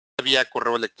vía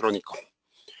correo electrónico.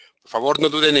 Por favor, no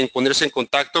duden en ponerse en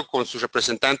contacto con sus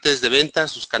representantes de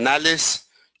ventas, sus canales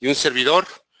y un servidor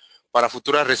para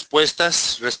futuras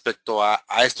respuestas respecto a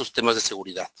estos temas de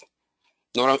seguridad.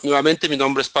 Nuevamente, mi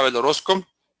nombre es Pavel Orozco.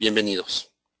 Bienvenidos.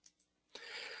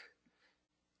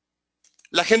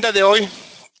 La agenda de hoy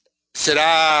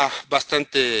será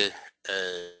bastante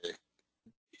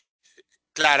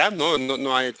clara, ¿no?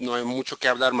 No hay mucho que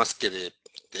hablar más que de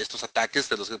estos ataques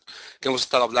de los que hemos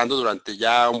estado hablando durante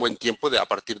ya un buen tiempo, a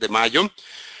partir de mayo.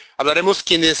 Hablaremos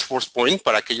quién es Forcepoint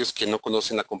para aquellos que no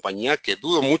conocen la compañía, que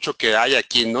dudo mucho que haya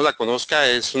quien no la conozca.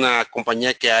 Es una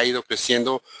compañía que ha ido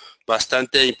creciendo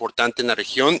bastante importante en la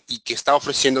región y que está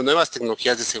ofreciendo nuevas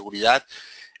tecnologías de seguridad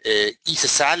y se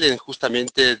salen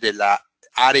justamente de la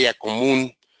área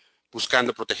común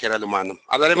buscando proteger al humano.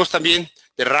 Hablaremos también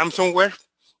de ransomware,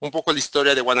 un poco la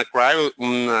historia de WannaCry,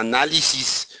 un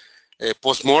análisis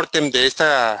post-mortem de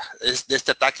este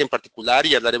ataque en particular,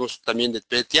 y hablaremos también de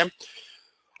Petya.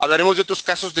 Hablaremos de otros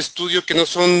casos de estudio que no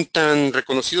son tan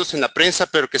reconocidos en la prensa,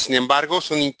 pero que sin embargo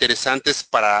son interesantes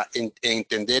para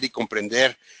entender y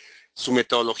comprender su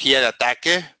metodología de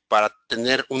ataque para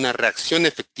tener una reacción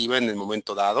efectiva en el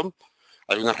momento dado.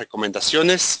 Algunas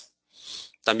recomendaciones.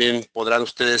 También podrán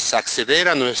ustedes acceder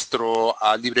a nuestra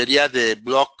librería de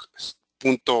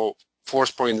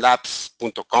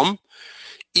blog.forcepointlabs.com,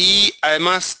 y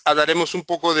además hablaremos un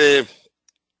poco de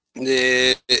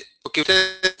lo que a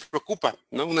ustedes les preocupa,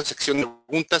 ¿no? Una sección de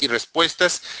preguntas y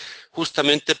respuestas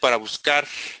justamente para buscar,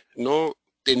 ¿no?,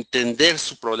 entender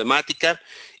su problemática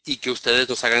y que ustedes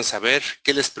nos hagan saber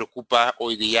qué les preocupa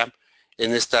hoy día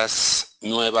en estas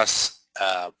nuevas,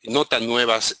 no tan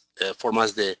nuevas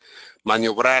formas de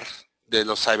maniobrar de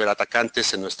los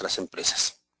ciberatacantes en nuestras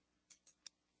empresas.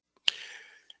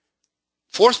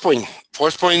 Forcepoint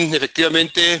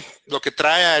efectivamente lo que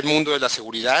trae al mundo de la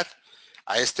seguridad,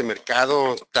 a este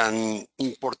mercado tan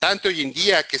importante hoy en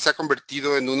día, que se ha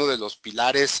convertido en uno de los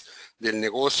pilares del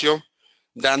negocio,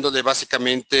 dándole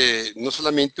básicamente no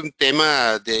solamente un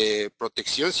tema de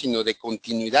protección, sino de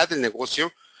continuidad del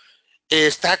negocio.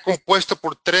 Está compuesto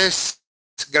por tres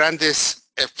grandes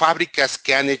fábricas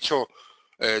que han hecho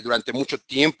durante mucho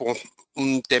tiempo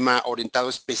un tema orientado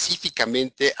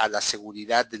específicamente a la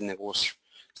seguridad del negocio.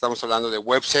 Estamos hablando de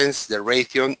WebSense, de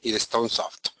Raytheon y de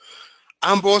Stonesoft.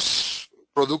 Ambos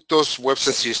productos,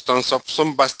 WebSense y Stonesoft,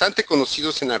 son bastante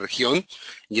conocidos en la región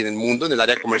y en el mundo, en el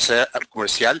área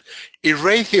comercial, y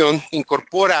Raytheon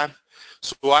incorpora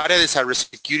su área de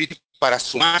cybersecurity para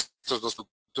sumar estos dos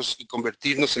productos y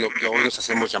convertirnos en lo que hoy nos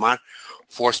hacemos llamar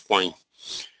Forcepoint,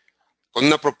 con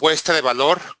una propuesta de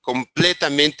valor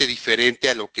completamente diferente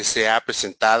a lo que se ha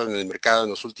presentado en el mercado en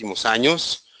los últimos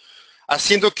años,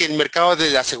 haciendo que el mercado de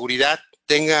la seguridad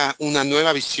tenga una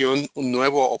nueva visión, un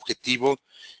nuevo objetivo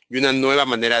y una nueva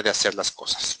manera de hacer las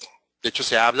cosas. De hecho,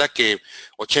 se habla que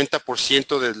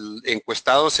 80% de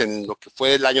encuestados en lo que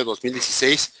fue el año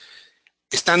 2016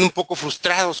 están un poco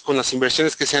frustrados con las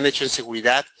inversiones que se han hecho en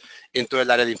seguridad en todo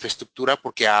el área de infraestructura,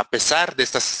 porque a pesar de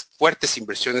estas fuertes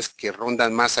inversiones que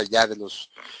rondan más allá de las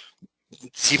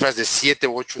cifras de 7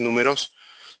 u 8 números,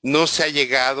 no se ha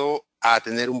llegado a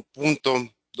tener un punto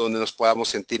donde nos podamos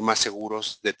sentir más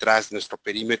seguros detrás de nuestro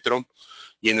perímetro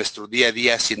y en nuestro día a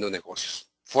día haciendo negocios.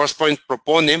 Forcepoint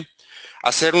propone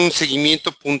hacer un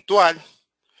seguimiento puntual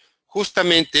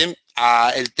justamente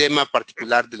a el tema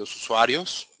particular de los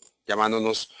usuarios,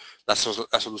 llamándonos la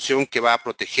solución que va a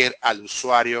proteger al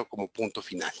usuario como punto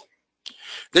final.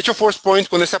 De hecho, Forcepoint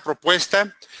con esta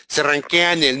propuesta se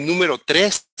rankea en el número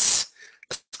 3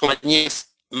 las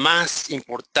compañías más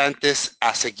importantes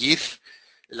a seguir,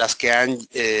 las que han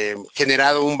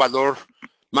generado un valor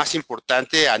más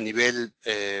importante a nivel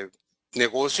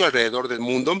negocio alrededor del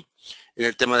mundo en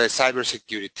el tema de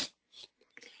cybersecurity.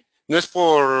 No es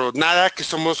por nada que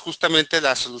somos justamente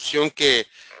la solución que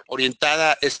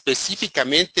orientada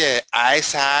específicamente a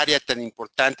esa área tan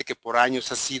importante que por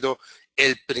años ha sido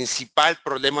el principal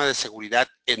problema de seguridad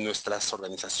en nuestras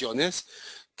organizaciones,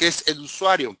 que es el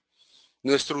usuario.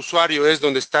 Nuestro usuario es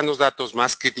donde están los datos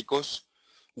más críticos,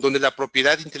 donde la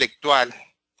propiedad intelectual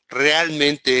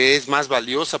realmente es más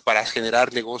valiosa para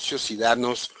generar negocios y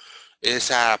darnos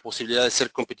esa posibilidad de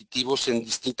ser competitivos en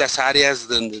distintas áreas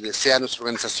donde desea nuestra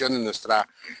organización, en nuestra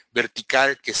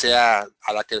vertical que sea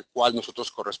a la cual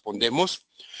nosotros correspondemos,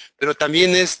 pero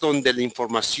también es donde la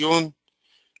información,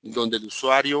 donde el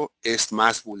usuario es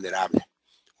más vulnerable.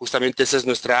 Justamente esa es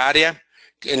nuestra área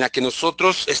en la que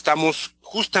nosotros estamos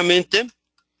justamente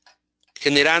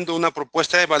generando una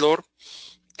propuesta de valor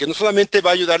que no solamente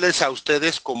va a ayudarles a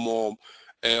ustedes como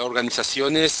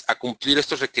organizaciones a cumplir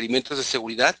estos requerimientos de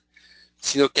seguridad,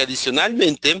 sino que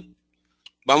adicionalmente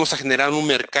vamos a generar un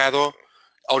mercado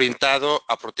orientado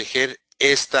a proteger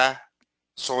esta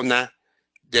zona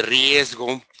de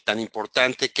riesgo tan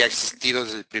importante que ha existido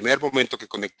desde el primer momento que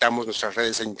conectamos nuestras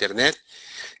redes a Internet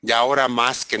y ahora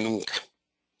más que nunca.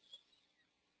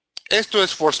 Esto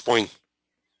es ForcePoint.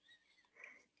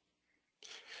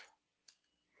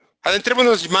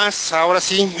 Adentrémonos más ahora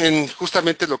sí en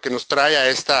justamente lo que nos trae a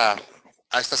esta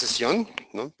sesión,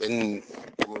 ¿no?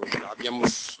 Como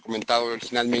habíamos comentado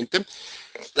originalmente.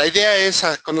 La idea es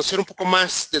conocer un poco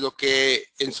más de lo que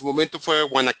en su momento fue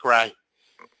WannaCry,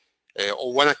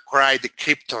 o WannaCry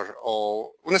Decryptor,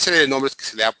 o una serie de nombres que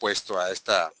se le ha puesto a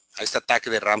este ataque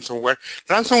de ransomware.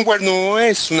 Ransomware no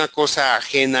es una cosa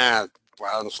ajena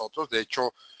para nosotros, de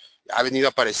hecho, ha venido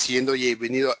apareciendo y ha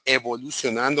venido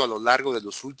evolucionando a lo largo de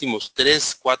los últimos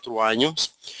 3, 4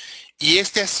 años. Y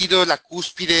este ha sido la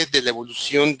cúspide de la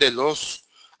evolución de los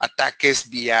ataques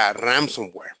vía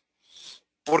ransomware.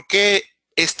 ¿Por qué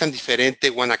es tan diferente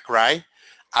WannaCry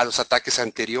a los ataques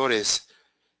anteriores?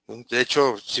 De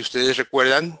hecho, si ustedes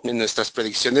recuerdan, en nuestras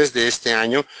predicciones de este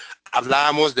año,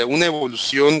 hablábamos de una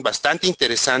evolución bastante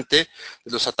interesante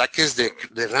de los ataques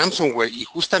de ransomware y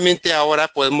justamente ahora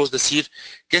podemos decir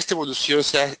que esta evolución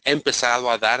se ha empezado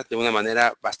a dar de una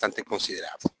manera bastante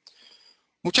considerable.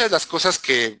 Muchas de las cosas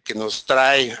que nos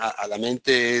trae a la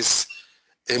mente es,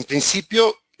 en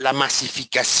principio, la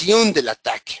masificación del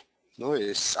ataque, ¿no?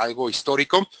 Es algo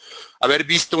histórico. Haber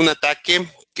visto un ataque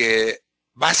que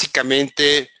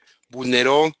básicamente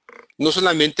vulneró no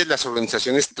solamente las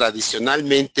organizaciones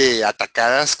tradicionalmente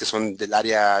atacadas, que son del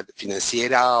área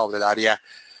financiera o del área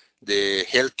de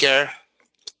healthcare,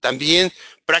 también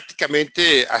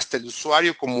prácticamente hasta el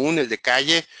usuario común, el de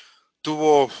calle,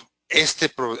 tuvo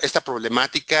esta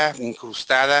problemática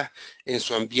incrustada en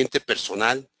su ambiente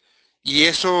personal y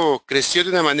eso creció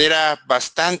de una manera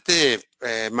bastante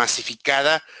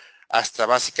masificada hasta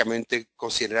básicamente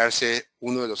considerarse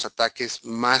uno de los ataques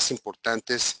más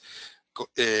importantes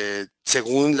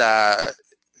según la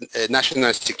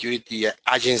National Security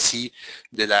Agency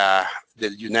del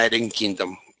United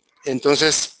Kingdom.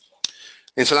 Entonces,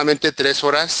 en solamente 3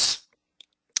 horas,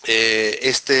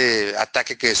 este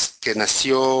ataque que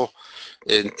nació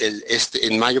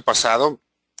en mayo pasado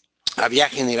había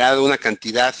generado una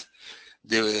cantidad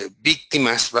de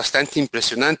víctimas bastante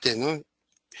impresionante, ¿no?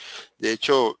 De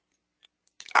hecho,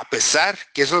 a pesar,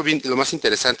 que es lo más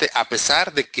interesante, a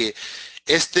pesar de que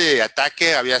este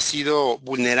ataque había sido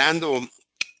vulnerando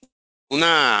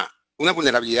una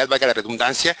vulnerabilidad, valga la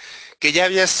redundancia, que ya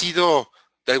había sido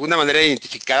de alguna manera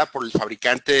identificada por el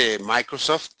fabricante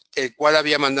Microsoft, el cual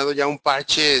había mandado ya un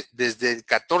parche desde el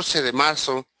 14 de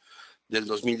marzo del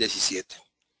 2017.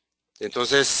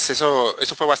 Entonces, eso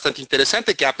fue bastante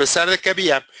interesante, que a pesar de que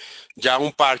había ya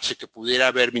un parche que pudiera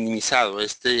haber minimizado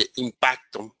este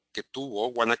impacto que tuvo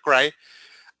WannaCry,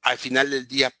 al final del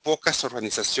día pocas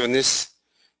organizaciones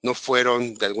no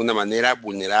fueron de alguna manera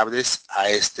vulnerables a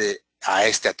este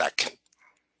ataque.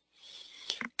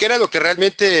 ¿Qué era lo que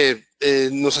realmente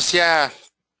nos hacía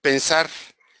pensar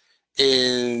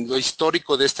en lo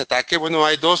histórico de este ataque? Bueno,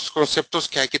 hay dos conceptos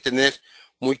que hay que tener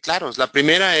muy claros. La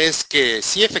primera es que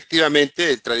sí, efectivamente,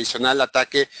 el tradicional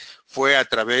ataque fue a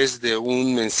través de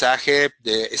un mensaje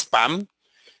de spam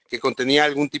que contenía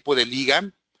algún tipo de liga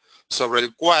sobre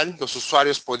el cual los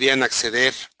usuarios podían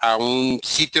acceder a un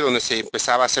sitio donde se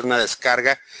empezaba a hacer una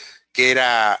descarga que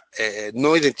era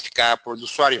no identificada por el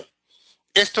usuario.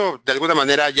 Esto de alguna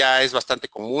manera ya es bastante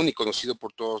común y conocido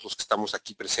por todos los que estamos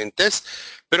aquí presentes,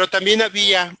 pero también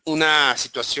había una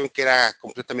situación que era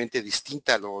completamente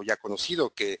distinta a lo ya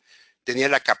conocido, que tenía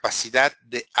la capacidad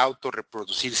de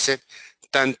autorreproducirse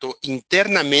tanto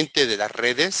internamente de las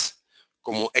redes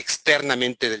como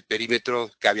externamente del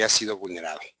perímetro que había sido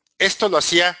vulnerado. Esto lo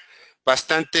hacía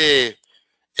bastante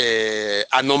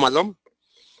anómalo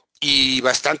y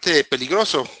bastante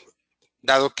peligroso,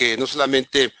 dado que no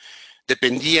solamente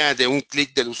dependía de un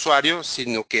clic del usuario,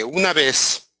 sino que una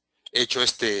vez hecho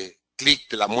este clic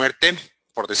de la muerte,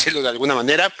 por decirlo de alguna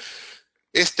manera,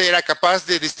 este era capaz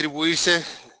de distribuirse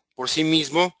por sí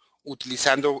mismo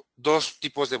utilizando dos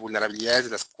tipos de vulnerabilidades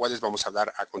de las cuales vamos a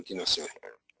hablar a continuación.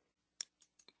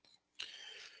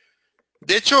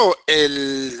 De hecho,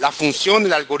 la función,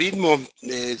 el algoritmo,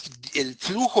 el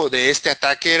flujo de este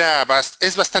ataque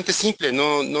es bastante simple,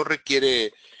 no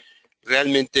requiere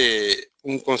realmente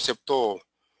un concepto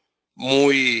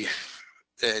muy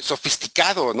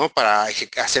sofisticado, ¿no? Para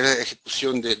hacer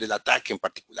ejecución del ataque en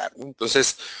particular, ¿no?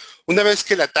 Entonces, una vez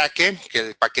que que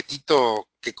el paquetito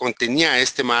que contenía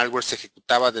este malware se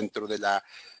ejecutaba dentro de la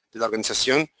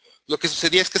organización, lo que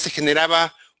sucedía es que se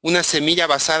generaba una semilla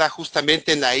basada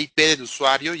justamente en la IP del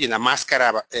usuario y en la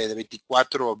máscara de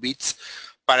 24 bits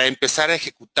para empezar a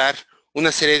ejecutar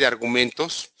una serie de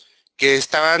argumentos que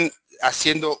estaban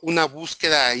haciendo una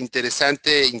búsqueda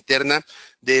interesante interna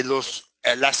de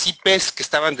las IPs que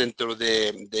estaban dentro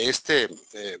de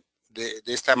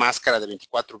esta máscara de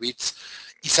 24 bits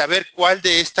y saber cuál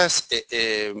de estas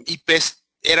IPs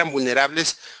eran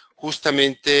vulnerables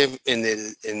justamente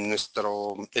en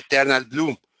nuestro Eternal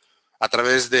Blue a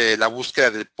través de la búsqueda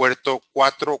del puerto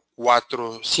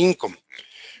 445.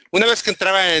 Una vez que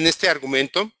entraba en este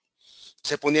argumento,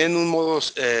 se ponía en un modo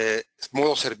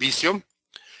servicio,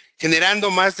 generando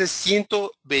más de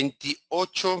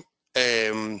 128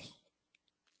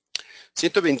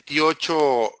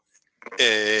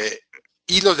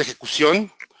 hilos de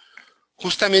ejecución,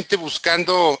 justamente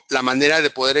buscando la manera de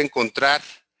poder encontrar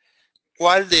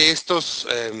cuál de estos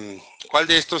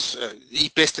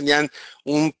IPs tenían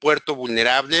un puerto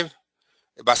vulnerable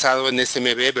basado en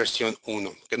SMB versión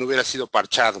 1, que no hubiera sido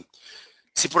parchado.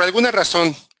 Si por alguna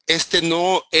razón este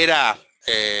no era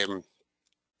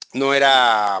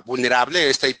vulnerable,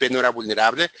 esta IP no era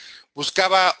vulnerable,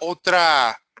 buscaba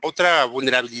otra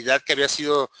vulnerabilidad que había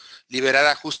sido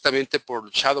liberada justamente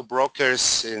por Shadow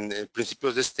Brokers en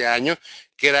principios de este año,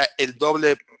 que era el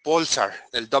doble pulsar.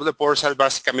 El doble pulsar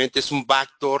básicamente es un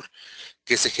backdoor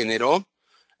que se generó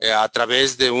a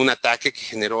través de un ataque que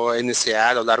generó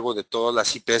NSA a lo largo de todas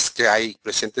las IPs que hay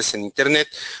presentes en Internet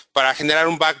para generar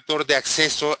un backdoor de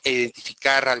acceso e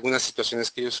identificar algunas situaciones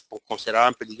que ellos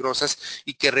consideraban peligrosas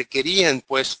y que requerían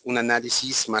pues un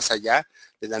análisis más allá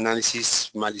del análisis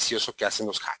malicioso que hacen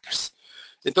los hackers.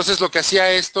 Entonces lo que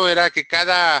hacía esto era que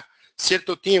cada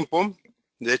cierto tiempo,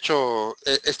 de hecho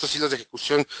estos hilos de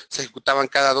ejecución se ejecutaban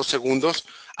cada 2 segundos,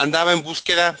 andaba en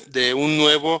búsqueda de un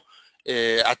nuevo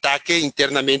ataque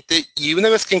internamente y una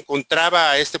vez que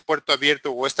encontraba este puerto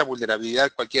abierto o esta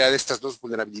vulnerabilidad, cualquiera de estas dos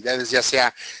vulnerabilidades, ya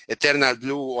sea Eternal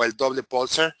Blue o el doble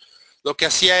pulsar, lo que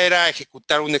hacía era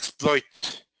ejecutar un exploit.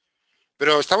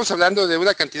 Pero estamos hablando de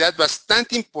una cantidad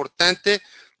bastante importante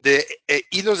de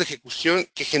hilos de ejecución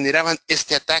que generaban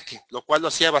este ataque, lo cual lo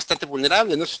hacía bastante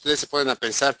vulnerable. No sé si ustedes se pueden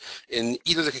pensar en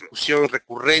hilos de ejecución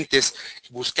recurrentes,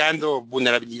 buscando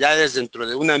vulnerabilidades dentro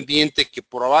de un ambiente que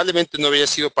probablemente no había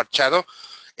sido parchado.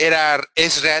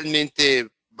 Es realmente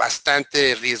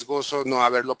bastante riesgoso no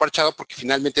haberlo parchado porque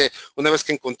finalmente una vez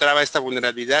que encontraba esta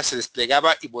vulnerabilidad se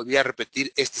desplegaba y volvía a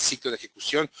repetir este ciclo de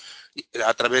ejecución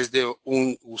a través de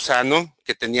un gusano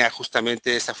que tenía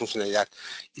justamente esta funcionalidad.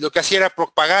 Y lo que hacía era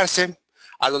propagarse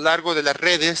a lo largo de las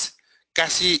redes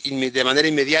casi de manera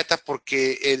inmediata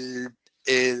porque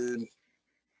el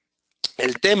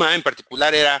tema en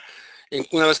particular era,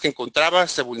 una vez que encontraba,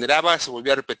 se vulneraba, se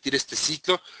volvía a repetir este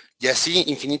ciclo y así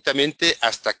infinitamente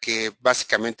hasta que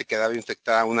básicamente quedaba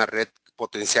infectada una red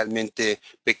potencialmente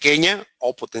pequeña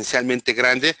o potencialmente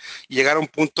grande y llegar a un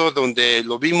punto donde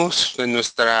lo vimos en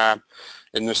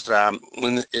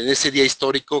ese día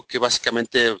histórico que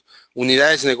básicamente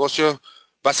unidades de negocio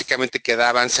básicamente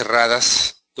quedaban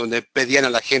cerradas, donde pedían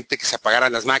a la gente que se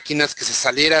apagaran las máquinas, que se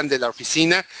salieran de la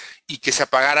oficina y que se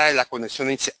apagara la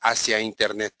conexión hacia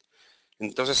Internet.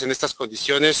 Entonces, en estas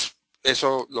condiciones,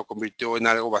 eso lo convirtió en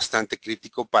algo bastante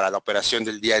crítico para la operación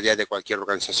del día a día de cualquier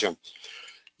organización.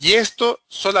 Y esto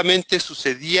solamente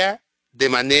sucedía de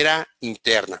manera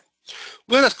interna.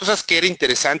 Una de las cosas que era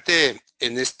interesante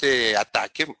en este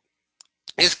ataque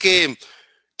es que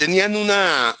tenían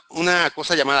una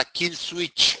cosa llamada kill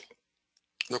switch,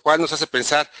 lo cual nos hace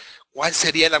pensar cuál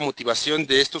sería la motivación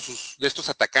de estos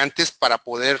atacantes para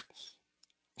poder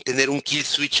tener un kill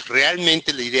switch.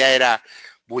 Realmente la idea era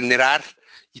vulnerar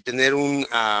y tener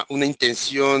una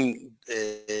intención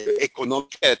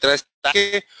económica detrás de este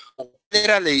ataque, o cuál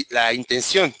era la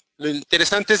intención. Lo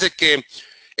interesante es de que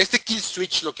este kill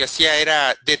switch lo que hacía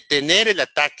era detener el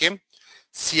ataque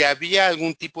si había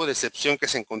algún tipo de excepción que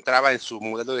se encontraba en su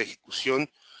modelo de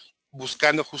ejecución,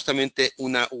 buscando justamente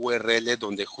una URL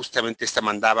donde justamente esta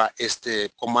mandaba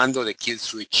este comando de kill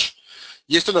switch.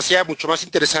 Y esto lo hacía mucho más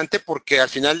interesante porque al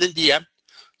final del día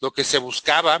lo que se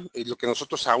buscaba y lo que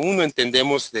nosotros aún no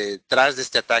entendemos detrás de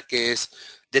este ataque es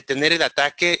detener el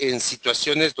ataque en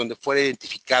situaciones donde fuera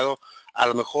identificado a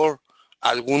lo mejor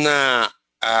alguna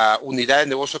unidad de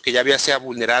negocio que ya había sido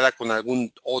vulnerada con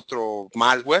algún otro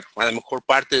malware, a lo mejor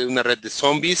parte de una red de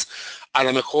zombies, a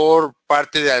lo mejor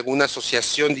parte de alguna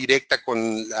asociación directa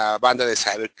con la banda de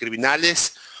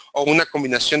cibercriminales o una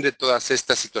combinación de todas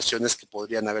estas situaciones que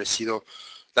podrían haber sido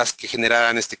las que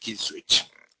generaran este kill switch.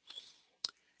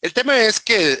 El tema es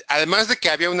que además de que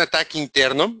había un ataque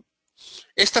interno,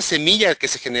 esta semilla que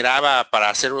se generaba para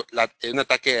hacer un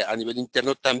ataque a nivel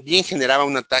interno también generaba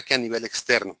un ataque a nivel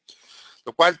externo,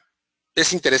 lo cual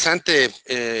es interesante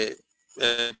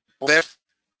poder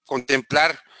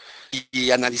contemplar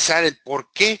y analizar el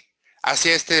por qué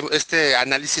hacía este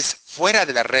análisis fuera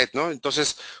de la red, ¿no?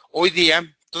 Entonces, hoy día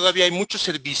todavía hay muchos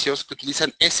servicios que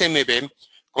utilizan SMB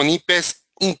con IPs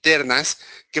internas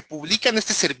que publican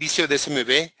este servicio de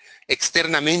SMB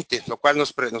externamente, lo cual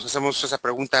nos hacemos esa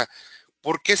pregunta: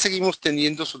 ¿por qué seguimos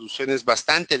teniendo soluciones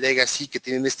bastante legacy que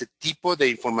tienen este tipo de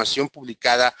información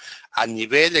publicada a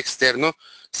nivel externo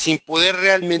sin poder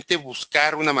realmente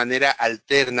buscar una manera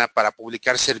alterna para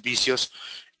publicar servicios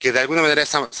que de alguna manera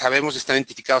sabemos están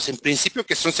identificados en principio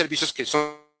que son servicios que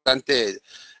son bastante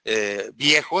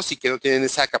viejos y que no tienen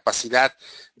esa capacidad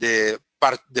de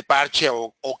parche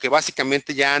o que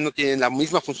básicamente ya no tienen la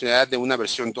misma funcionalidad de una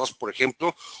versión 2, por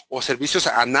ejemplo, o servicios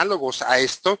análogos a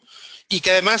esto, y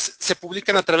que además se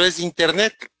publican a través de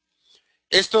Internet?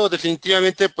 Esto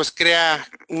definitivamente pues crea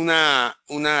una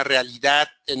realidad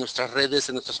en nuestras redes,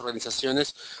 en nuestras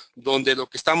organizaciones, donde lo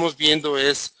que estamos viendo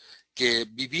es que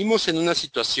vivimos en una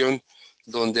situación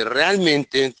donde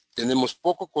realmente tenemos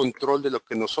poco control de lo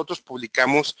que nosotros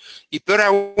publicamos y peor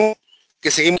aún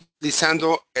que seguimos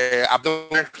utilizando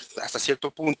Abdomer hasta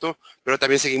cierto punto, pero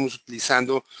también seguimos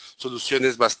utilizando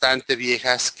soluciones bastante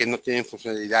viejas que no tienen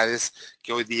funcionalidades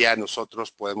que hoy día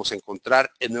nosotros podemos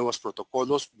encontrar en nuevos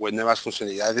protocolos o en nuevas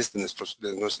funcionalidades de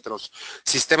nuestros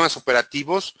sistemas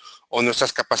operativos o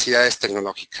nuestras capacidades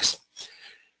tecnológicas.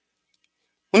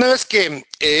 Una vez que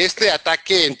este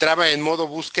ataque entraba en modo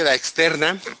búsqueda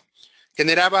externa,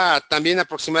 generaba también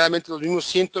aproximadamente los mismos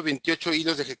 128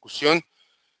 hilos de ejecución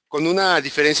con una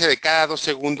diferencia de cada 2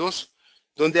 segundos,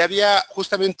 donde había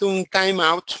justamente un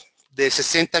timeout de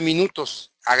 60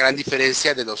 minutos, a gran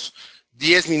diferencia de los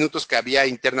 10 minutos que había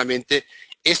internamente.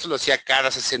 Esto lo hacía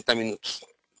cada 60 minutos.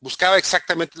 Buscaba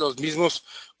exactamente los mismos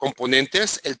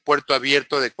componentes, el puerto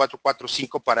abierto de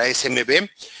 445 para SMB,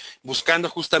 buscando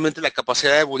justamente la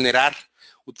capacidad de vulnerar,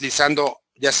 utilizando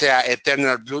ya sea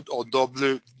Eternal Blood o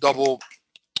Double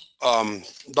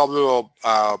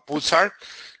Pulsar,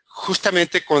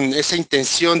 justamente con esa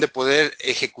intención de poder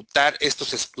ejecutar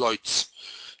estos exploits.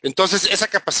 Entonces, esa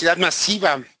capacidad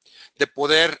masiva de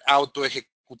poder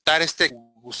autoejecutar este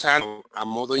gusano a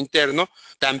modo interno,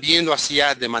 también lo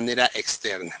hacía de manera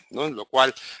externa, ¿no? Lo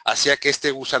cual hacía que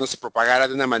este gusano se propagara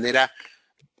de una manera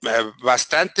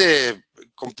bastante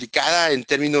complicada en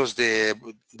términos de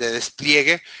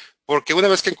despliegue, porque una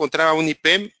vez que encontraba un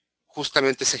IP,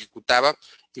 justamente se ejecutaba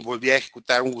y volvía a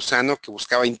ejecutar un gusano que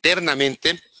buscaba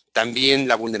internamente también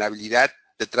la vulnerabilidad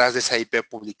detrás de esa IP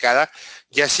publicada,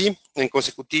 y así en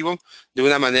consecutivo, de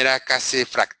una manera casi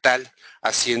fractal,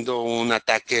 haciendo un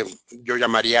ataque, yo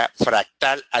llamaría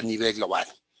fractal a nivel global.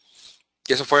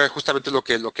 Y eso fue justamente lo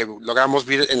que logramos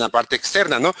ver en la parte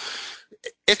externa, ¿no?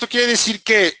 Esto quiere decir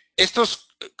que estos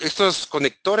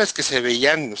conectores que se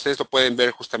veían, ustedes lo pueden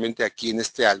ver justamente aquí en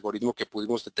este algoritmo que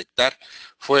pudimos detectar,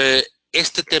 fue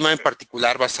este tema en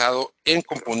particular basado en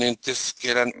componentes que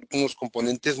eran unos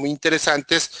componentes muy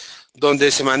interesantes,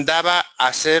 donde se mandaba a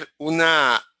hacer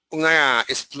una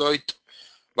exploit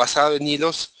basado en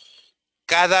hilos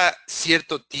cada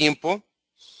cierto tiempo.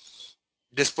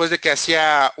 Después de que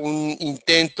hacía un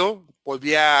intento,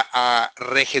 volvía a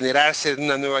regenerarse en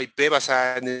una nueva IP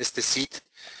basada en este seed,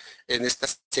 en esta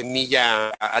semilla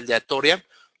aleatoria,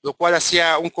 lo cual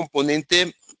hacía un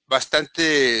componente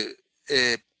bastante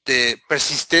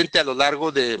persistente a lo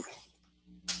largo de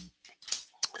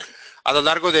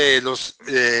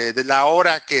la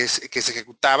hora que se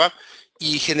ejecutaba,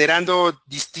 y generando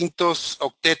distintos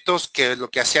octetos que lo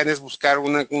que hacían es buscar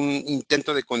un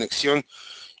intento de conexión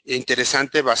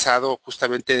interesante basado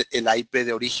justamente en la IP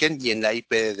de origen y en la IP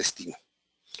de destino.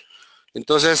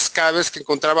 Entonces, cada vez que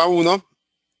encontraba uno,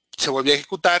 se volvía a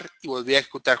ejecutar y volvía a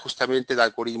ejecutar justamente el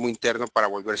algoritmo interno para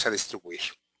volverse a distribuir.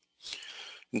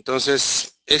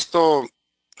 Entonces, esto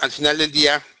al final del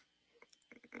día,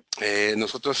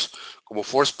 nosotros como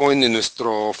Forcepoint en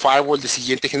nuestro firewall de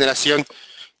siguiente generación,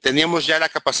 teníamos ya la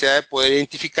capacidad de poder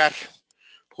identificar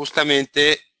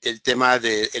justamente el tema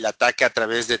del ataque a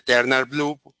través de Eternal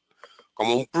Blue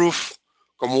como un proof,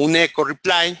 como un echo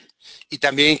reply, y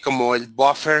también como el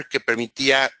buffer que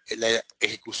permitía la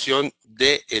ejecución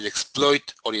del exploit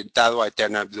orientado a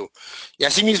Eternal Blue. Y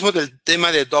asimismo del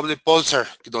tema de doble pulsar,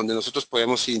 donde nosotros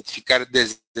podemos identificar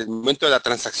desde el momento de la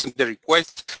transacción de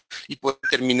request y poder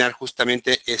terminar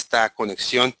justamente esta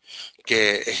conexión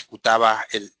que ejecutaba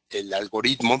el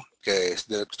algoritmo de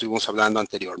lo que estuvimos hablando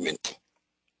anteriormente.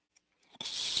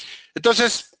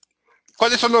 Entonces,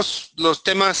 ¿Cuáles son los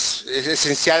temas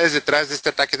esenciales detrás de este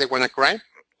ataque de WannaCry?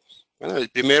 Bueno, el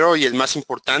primero y el más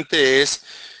importante es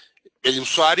el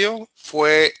usuario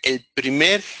fue el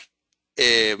primer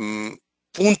eh,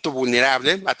 punto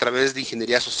vulnerable a través de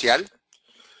ingeniería social.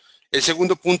 El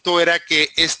segundo punto era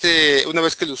que una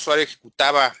vez que el usuario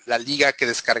ejecutaba la liga que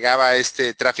descargaba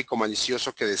este tráfico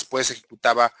malicioso que después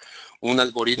ejecutaba un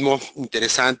algoritmo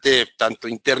interesante, tanto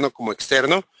interno como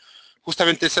externo,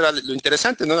 justamente eso era lo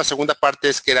interesante, ¿no? La segunda parte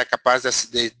es que era capaz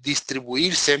de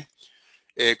distribuirse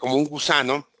como un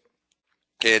gusano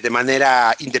de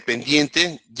manera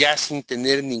independiente, ya sin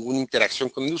tener ninguna interacción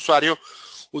con el usuario,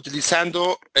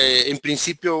 utilizando en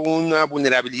principio una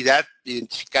vulnerabilidad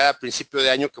identificada a principio de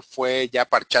año que fue ya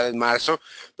parchada en marzo,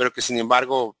 pero que sin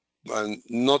embargo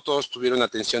no todos tuvieron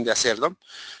atención de hacerlo.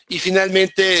 Y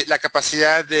finalmente la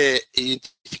capacidad de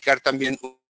identificar también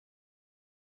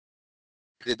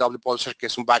de double pulsar, que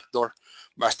es un backdoor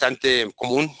bastante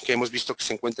común, que hemos visto que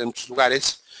se encuentra en muchos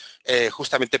lugares,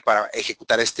 justamente para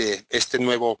ejecutar este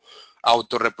nuevo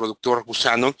autorreproductor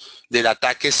gusano del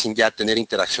ataque sin ya tener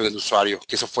interacción del usuario,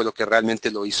 que eso fue lo que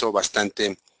realmente lo hizo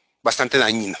bastante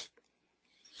dañino.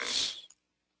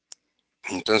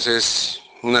 Entonces,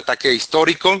 un ataque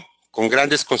histórico con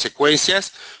grandes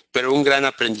consecuencias, pero un gran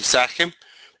aprendizaje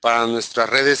para nuestras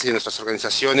redes y nuestras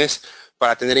organizaciones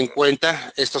para tener en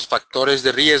cuenta estos factores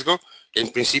de riesgo.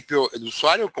 En principio, el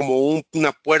usuario como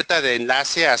una puerta de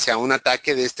enlace hacia un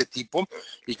ataque de este tipo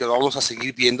y que lo vamos a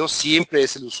seguir viendo, siempre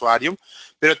es el usuario,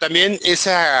 pero también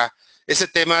ese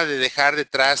tema de dejar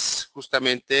detrás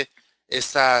justamente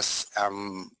estas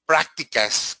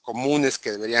prácticas comunes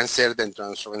que deberían ser dentro de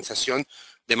nuestra organización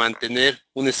de mantener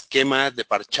un esquema de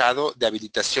parchado, de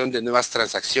habilitación de nuevas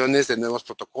transacciones, de nuevos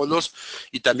protocolos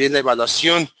y también la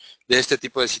evaluación de este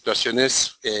tipo de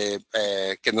situaciones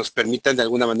que nos permitan de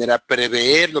alguna manera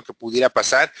prever lo que pudiera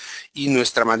pasar y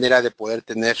nuestra manera de poder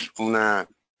tener una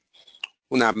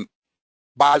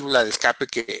válvula de escape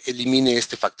que elimine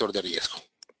este factor de riesgo.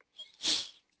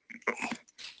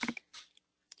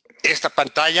 Esta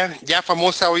pantalla, ya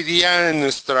famosa hoy día en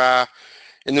nuestra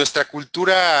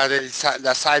cultura de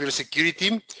la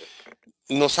cybersecurity,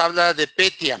 nos habla de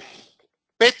Petya.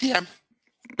 Petya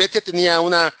tenía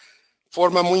una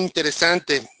forma muy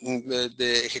interesante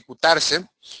de ejecutarse,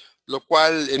 lo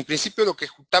cual en principio lo que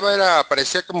ejecutaba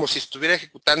parecía como si estuviera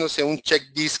ejecutándose un check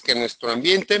disk en nuestro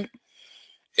ambiente.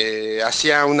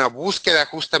 Hacía una búsqueda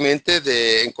justamente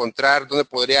de encontrar dónde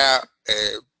podría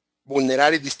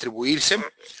vulnerar y distribuirse.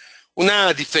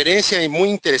 Una diferencia muy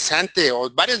interesante, o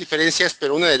varias diferencias,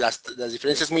 pero una de las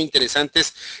diferencias muy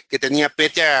interesantes que tenía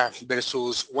Petya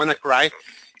versus WannaCry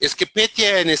es que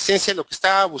Petya en esencia lo que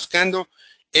estaba buscando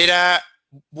era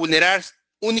vulnerar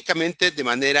únicamente de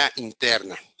manera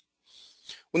interna.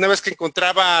 Una vez que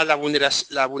encontraba la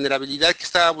vulnerabilidad que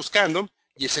estaba buscando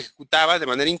y se ejecutaba de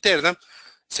manera interna,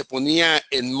 se ponía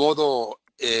en modo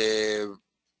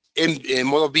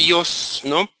modo BIOS,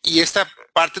 ¿no? Y esta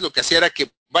parte lo que hacía era que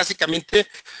básicamente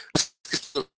los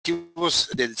archivos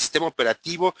del sistema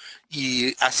operativo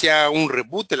y hacía un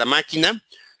reboot de la máquina,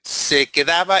 se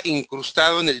quedaba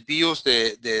incrustado en el BIOS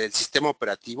del sistema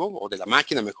operativo o de la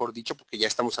máquina, mejor dicho, porque ya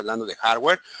estamos hablando de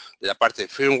hardware, de la parte de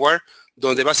firmware,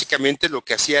 donde básicamente lo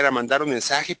que hacía era mandar un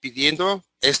mensaje pidiendo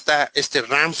este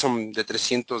ransom de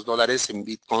 $300 en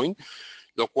Bitcoin,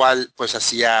 lo cual pues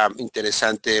hacía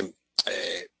interesante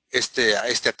este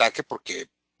ataque porque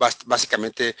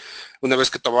básicamente una vez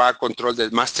que tomaba control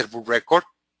del Master Boot Record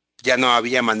ya no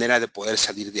había manera de poder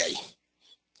salir de ahí.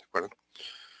 ¿De acuerdo?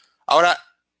 Ahora,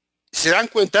 si se dan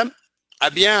cuenta,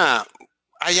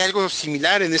 hay algo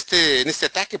similar en este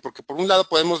ataque, porque por un lado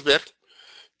podemos ver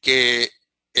que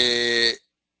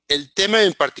el tema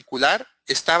en particular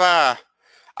estaba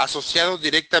asociado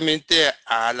directamente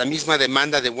a la misma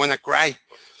demanda de WannaCry.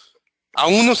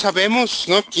 Aún no sabemos,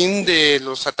 ¿no?, quién de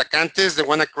los atacantes de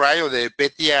WannaCry o de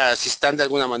Petya si están de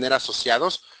alguna manera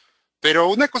asociados, pero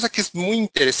una cosa que es muy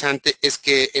interesante es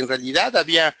que en realidad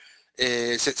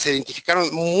se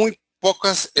identificaron muy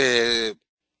pocas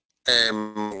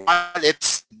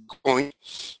wallets Bitcoin.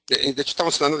 De hecho,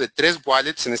 estamos hablando de 3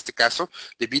 wallets en este caso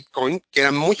de Bitcoin que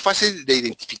eran muy fáciles de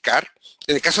identificar.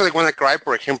 En el caso de WannaCry,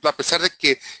 por ejemplo, a pesar de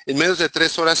que en menos de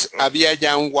 3 horas había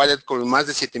ya un wallet con más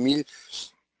de $7,000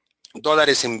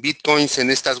 en bitcoins en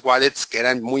estas wallets que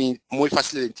eran muy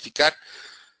fácil de identificar.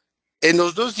 En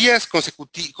los 2 días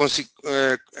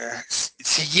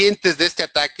siguientes de este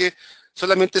ataque,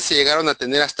 solamente se llegaron a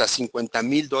tener hasta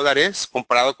 $50,000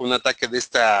 comparado con un ataque de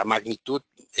esta magnitud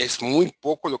es muy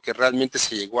poco lo que realmente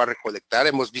se llegó a recolectar.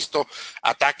 Hemos visto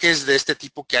ataques de este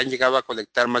tipo que han llegado a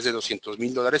colectar más de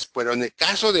 $200,000, pero en el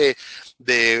caso de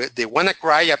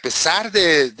WannaCry, a pesar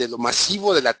de lo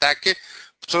masivo del ataque,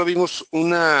 solo vimos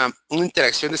una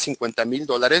interacción de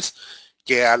 $50,000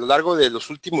 que a lo largo de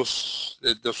los últimos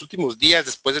días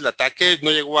después del ataque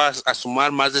no llegó a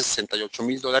sumar más de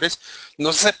 $68,000.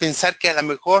 Nos hace pensar que a lo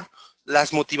mejor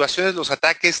las motivaciones de los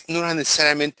ataques no eran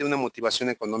necesariamente una motivación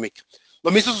económica.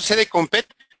 Lo mismo sucede con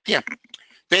Petya.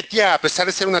 Petya, a pesar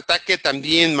de ser un ataque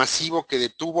también masivo que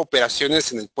detuvo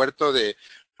operaciones en el puerto de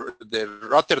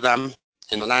Rotterdam,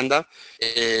 en Holanda,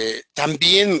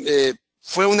 también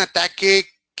fue un ataque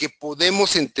que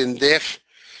podemos entender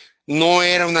no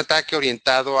era un ataque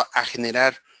orientado a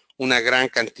generar una gran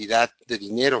cantidad de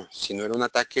dinero, sino era un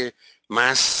ataque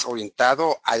más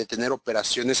orientado a detener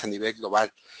operaciones a nivel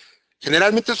global.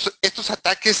 Generalmente estos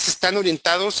ataques están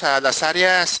orientados a las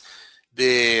áreas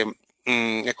de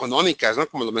económicas, ¿no?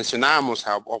 Como lo mencionábamos,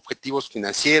 a objetivos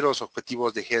financieros,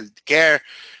 objetivos de healthcare,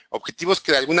 objetivos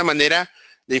que de alguna manera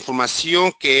la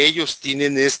información que ellos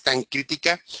tienen es tan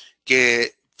crítica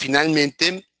que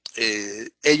finalmente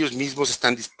ellos mismos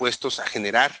están dispuestos a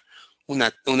generar un-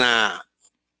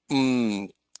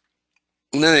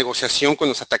 una negociación con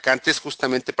los atacantes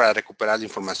justamente para recuperar la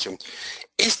información.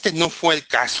 Este no fue el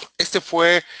caso. Este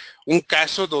fue un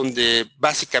caso donde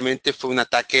básicamente fue un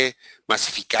ataque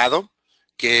masificado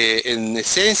que en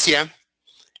esencia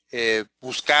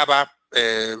buscaba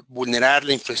vulnerar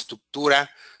la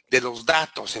infraestructura de los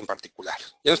datos en particular.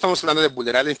 Ya no estamos hablando de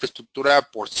vulnerar la infraestructura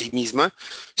por sí misma,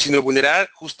 sino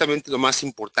vulnerar justamente lo más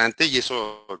importante, y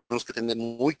eso tenemos que tener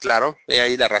muy claro, he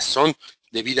ahí la razón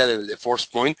de vida de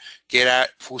Forcepoint, que era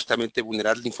justamente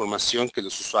vulnerar la información que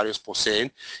los usuarios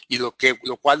poseen, y lo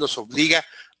cual los obliga,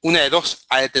 una de dos,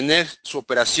 a detener su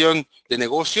operación de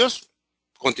negocios,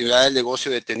 continuidad del negocio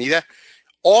detenida,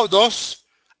 o dos,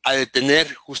 a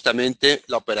detener justamente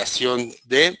la operación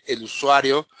del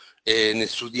usuario en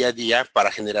su día a día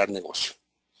para generar negocio.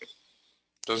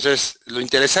 Entonces, lo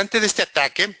interesante de este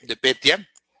ataque de Petya,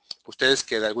 ustedes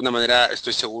que de alguna manera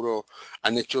estoy seguro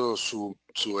han hecho su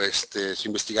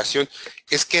investigación,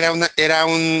 es que era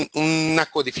una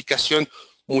codificación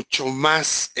mucho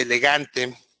más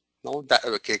elegante, ¿no?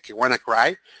 que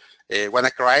WannaCry.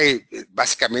 WannaCry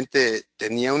básicamente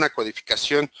tenía una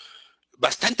codificación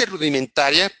bastante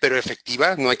rudimentaria, pero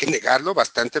efectiva, no hay que negarlo,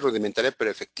 bastante rudimentaria, pero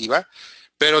efectiva.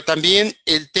 Pero también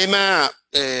el tema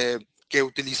que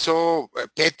utilizó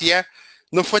Petya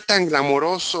no fue tan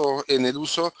glamoroso en el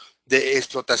uso de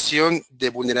explotación de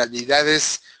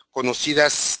vulnerabilidades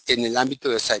conocidas en el ámbito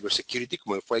de cybersecurity,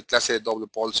 como fue el caso de Double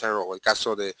Pulsar o el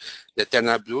caso de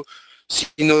Eternal Blue,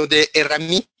 sino de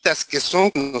herramientas que son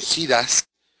conocidas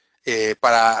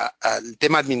para el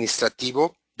tema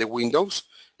administrativo de Windows.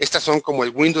 Estas son como el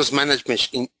Windows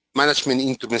Management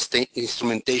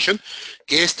Instrumentation,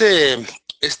 que esta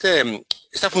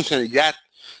funcionalidad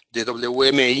de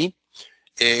WMI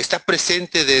está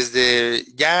presente desde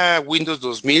ya Windows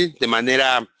 2000 de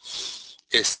manera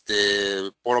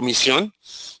por omisión.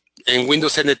 En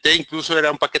Windows NT incluso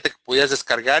era un paquete que podías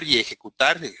descargar y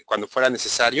ejecutar cuando fuera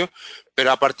necesario,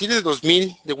 pero a partir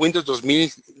de Windows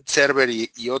 2000 Server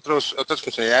y otras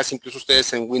funcionalidades, incluso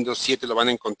ustedes en Windows 7 lo van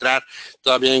a encontrar,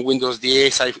 todavía en Windows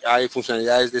 10 hay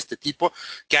funcionalidades de este tipo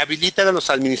que habilitan a los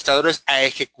administradores a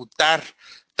ejecutar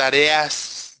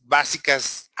tareas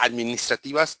básicas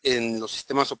administrativas en los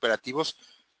sistemas operativos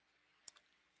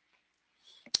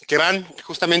que van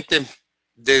justamente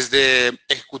desde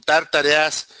ejecutar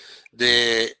tareas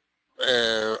de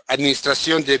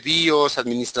administración de BIOS,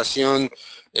 administración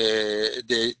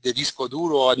de disco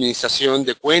duro, administración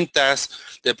de cuentas,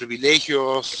 de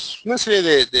privilegios, una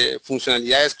serie de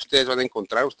funcionalidades que ustedes van a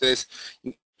encontrar. Ustedes,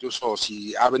 incluso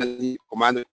si abren el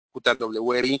comando ejecutar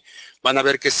WRI, van a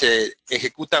ver que se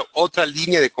ejecuta otra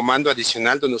línea de comando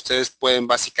adicional donde ustedes pueden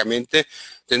básicamente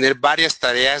tener varias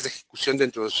tareas de ejecución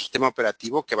dentro del sistema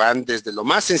operativo que van desde lo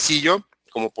más sencillo,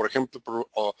 como por ejemplo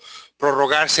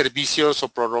prorrogar servicios o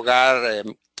prorrogar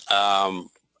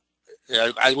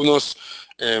algunos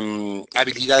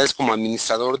habilidades como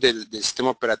administrador del sistema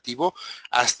operativo,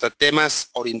 hasta temas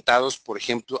orientados, por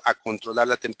ejemplo, a controlar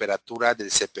la temperatura del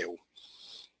CPU.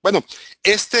 Bueno,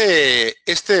 este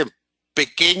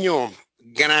pequeño,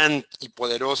 gran y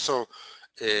poderoso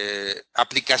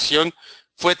aplicación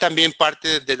fue también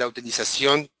parte de la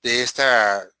utilización de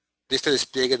este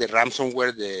despliegue de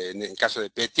ransomware en el caso de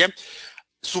Petya,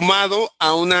 sumado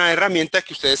a una herramienta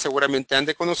que ustedes seguramente han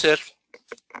de conocer,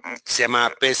 que se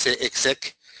llama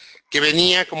PCExec, que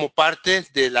venía como parte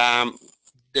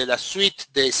de la suite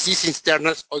de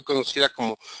Sys-Internas, hoy conocida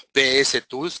como PS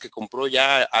Tools, que compró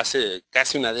ya hace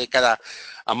casi una década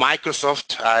a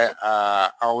Microsoft,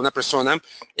 a una persona,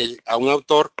 a un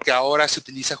autor que ahora se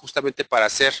utiliza justamente para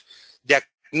hacer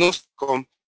diagnóstico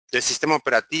del sistema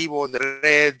operativo, de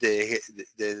red,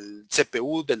 del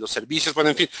CPU, de los servicios, bueno,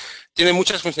 en fin, tiene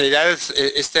muchas funcionalidades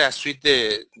esta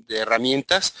suite de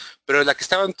herramientas, pero la que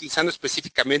estaban utilizando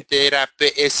específicamente era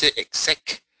PS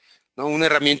Exec, ¿no? Una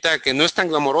herramienta que no es tan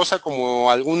glamorosa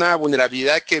como alguna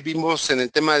vulnerabilidad que vimos en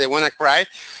el tema de WannaCry,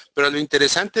 pero lo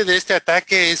interesante de este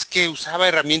ataque es que usaba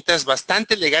herramientas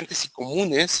bastante elegantes y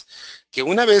comunes que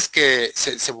una vez que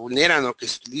se vulneran o que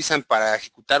se utilizan para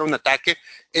ejecutar un ataque,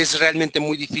 es realmente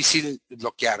muy difícil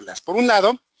bloquearlas. Por un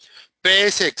lado,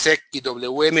 PSExec y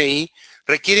WMI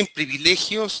requieren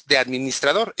privilegios de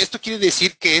administrador. Esto quiere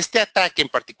decir que este ataque en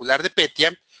particular de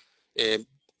Petya,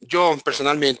 yo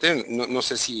personalmente, no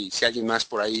sé si alguien más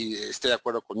por ahí esté de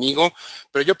acuerdo conmigo,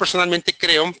 pero yo personalmente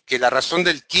creo que la razón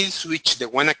del kill switch de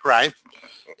WannaCry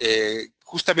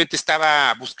justamente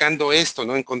estaba buscando esto,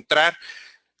 ¿no? Encontrar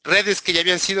redes que ya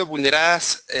habían sido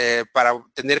vulneradas para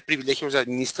obtener privilegios de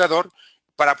administrador,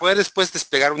 para poder después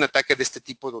desplegar un ataque de este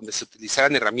tipo donde se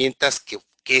utilizaran herramientas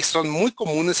que son muy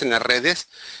comunes en las redes,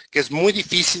 que es muy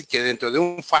difícil que dentro de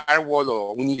un firewall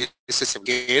o un IS se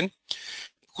bloqueen,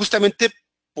 justamente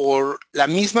por la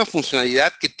misma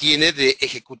funcionalidad que tiene de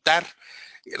ejecutar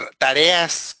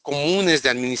tareas comunes de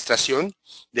administración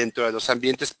dentro de los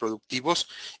ambientes productivos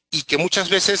y que muchas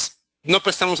veces no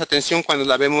prestamos atención cuando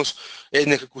la vemos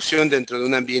en ejecución dentro de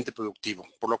un ambiente productivo,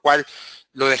 por lo cual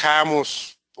lo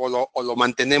dejamos o lo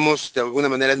mantenemos de alguna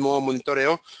manera en modo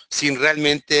monitoreo sin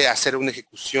realmente hacer una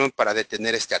ejecución para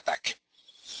detener este ataque.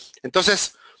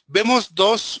 Entonces, vemos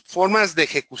dos formas de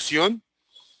ejecución.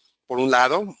 Por un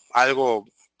lado, algo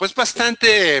pues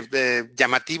bastante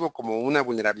llamativo como una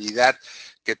vulnerabilidad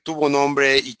que tuvo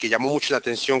nombre y que llamó mucho la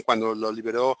atención cuando lo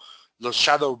liberó los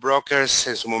Shadow Brokers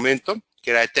en su momento,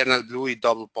 que era Eternal Blue y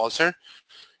Double Pulsar.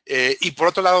 Y por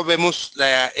otro lado vemos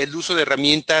el uso de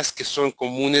herramientas que son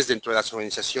comunes dentro de las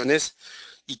organizaciones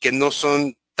y que no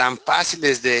son tan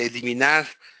fáciles de eliminar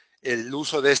el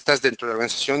uso de estas dentro de la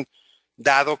organización,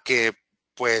 dado que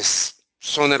pues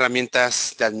son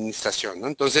herramientas de administración, ¿no?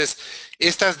 Entonces,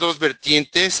 estas dos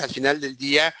vertientes, al final del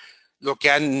día, lo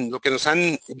que nos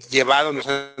han llevado, nos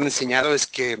han enseñado es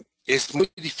que es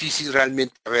muy difícil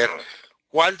realmente saber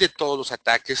cuál de todos los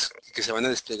ataques que se van a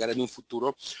desplegar en un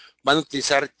futuro van a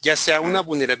utilizar ya sea una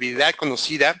vulnerabilidad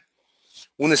conocida,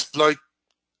 un exploit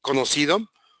conocido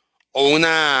o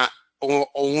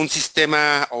o un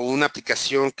sistema o una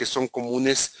aplicación que son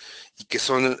comunes y que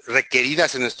son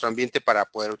requeridas en nuestro ambiente para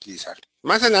poder utilizar.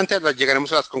 Más adelante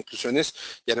llegaremos a las conclusiones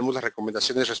y haremos las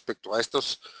recomendaciones respecto a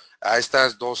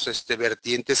estas dos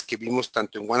vertientes que vimos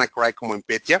tanto en WannaCry como en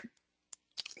Petya.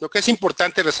 Lo que es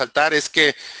importante resaltar es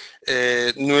que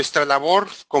nuestra labor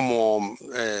como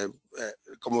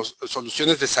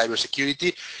soluciones de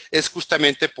cybersecurity es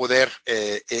justamente poder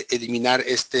eliminar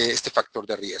este factor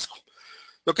de riesgo.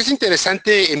 Lo que es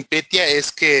interesante en Petya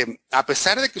es que a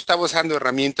pesar de que estaba usando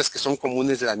herramientas que son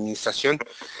comunes de la administración,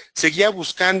 seguía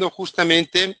buscando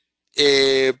justamente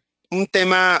un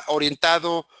tema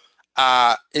orientado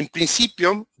a, en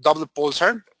principio, Double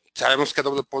Pulsar. Sabemos que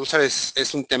Double Pulsar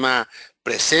es un tema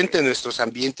presente en nuestros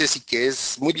ambientes y que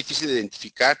es muy difícil de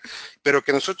identificar, pero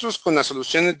que nosotros con las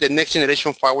soluciones de Next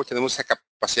Generation Firewall tenemos esa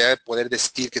capacidad de poder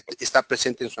decir que está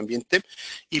presente en su ambiente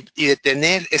y de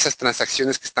tener esas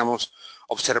transacciones que estamos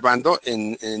observando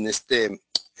en este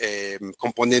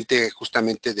componente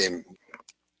justamente de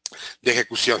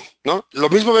ejecución, ¿no? Lo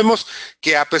mismo vemos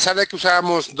que a pesar de que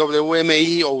usábamos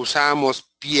WMI o usábamos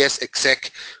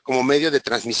PSExec como medio de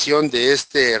transmisión de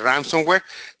este ransomware,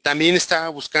 también estaba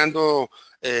buscando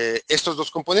estos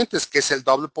dos componentes, que es el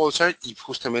Double Pulsar y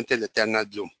justamente el Eternal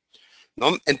Blue,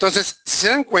 ¿no? Entonces, si se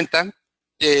dan cuenta,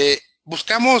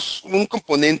 buscamos un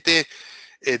componente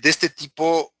de este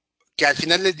tipo que al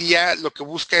final del día lo que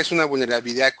busca es una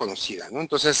vulnerabilidad conocida, ¿no?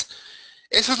 Entonces,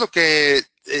 eso es lo que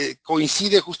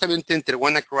coincide justamente entre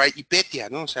WannaCry y Petya,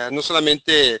 ¿no? O sea, no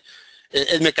solamente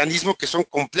el mecanismo que son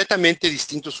completamente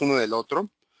distintos uno del otro,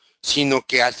 sino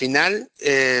que al final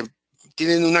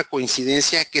tienen una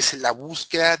coincidencia que es la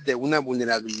búsqueda de una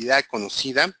vulnerabilidad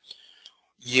conocida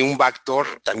y un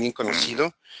backdoor también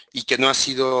conocido y que no ha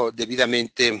sido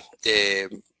debidamente,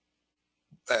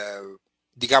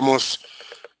 digamos,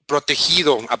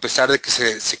 protegido a pesar de que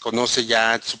se conoce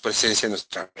ya su presencia en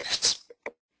nuestras redes.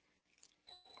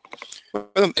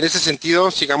 Bueno, en ese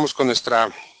sentido, sigamos con nuestra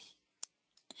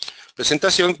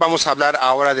presentación. Vamos a hablar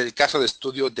ahora del caso de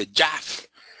estudio de JAF.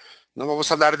 ¿No? Vamos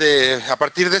a hablar a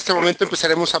partir de este momento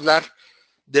empezaremos a hablar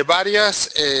de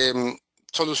varias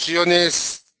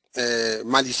soluciones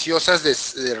maliciosas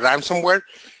de ransomware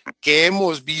que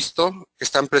hemos visto que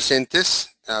están presentes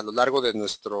a lo largo de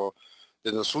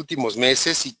los últimos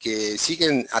meses y que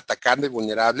siguen atacando y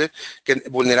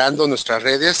vulnerando nuestras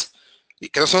redes y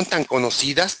que no son tan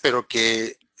conocidas, pero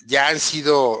que ya han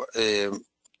sido eh,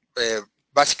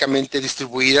 básicamente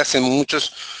distribuidas en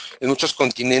muchos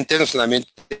continentes, no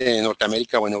solamente en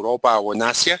Norteamérica o en Europa o en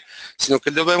Asia, sino que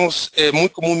lo vemos muy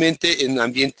comúnmente en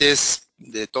ambientes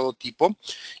de todo tipo.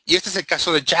 Y este es el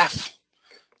caso de JAF.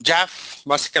 JAF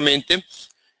básicamente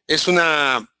es,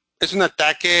 una, es un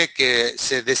ataque que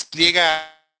se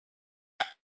despliega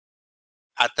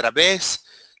a través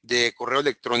de correo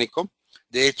electrónico.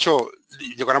 De hecho,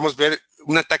 logramos ver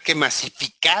un ataque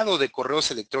masificado de correos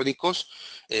electrónicos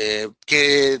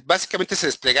que básicamente se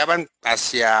desplegaban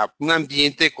hacia un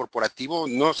ambiente corporativo,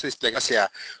 no se desplegaba hacia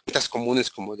cuentas comunes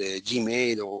como de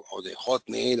Gmail o de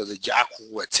Hotmail o de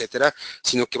Yahoo, etcétera,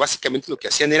 sino que básicamente lo que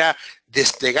hacían era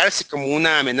desplegarse como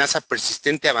una amenaza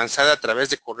persistente avanzada a través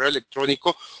de correo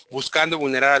electrónico buscando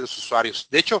vulnerar a los usuarios.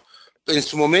 De hecho, en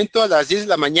su momento a las 10 de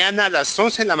la mañana, a las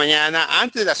 11 de la mañana,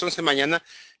 antes de las 11 de la mañana,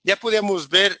 ya podíamos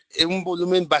ver un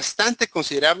volumen bastante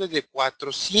considerable de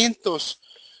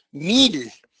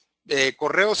 400,000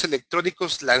 correos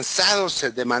electrónicos lanzados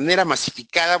de manera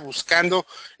masificada buscando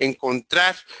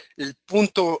encontrar el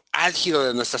punto álgido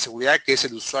de nuestra seguridad, que es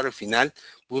el usuario final,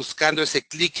 buscando ese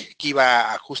clic que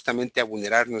iba justamente a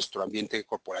vulnerar nuestro ambiente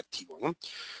corporativo, ¿no?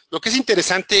 Lo que es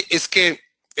interesante es que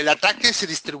el ataque se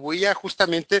distribuía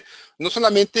justamente no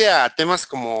solamente a temas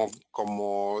como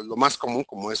lo más común,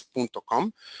 como es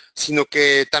 .com, sino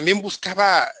que también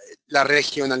buscaba la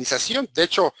regionalización. De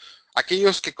hecho,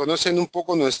 aquellos que conocen un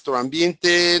poco nuestro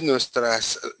ambiente, nuestra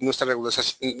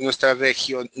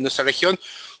región,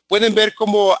 pueden ver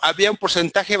cómo había un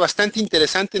porcentaje bastante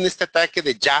interesante en este ataque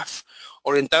de JAF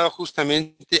orientado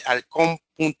justamente al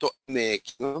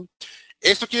com.mx, ¿no?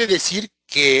 Esto quiere decir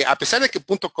que a pesar de que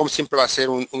 .com siempre va a ser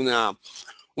un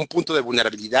punto de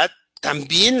vulnerabilidad,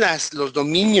 también los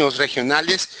dominios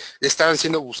regionales estaban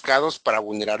siendo buscados para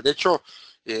vulnerar. De hecho,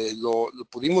 lo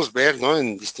pudimos ver, ¿no?,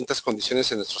 en distintas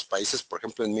condiciones en nuestros países. Por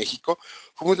ejemplo, en México,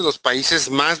 fuimos de los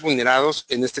países más vulnerados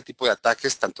en este tipo de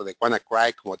ataques, tanto de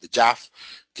WannaCry como de JAF,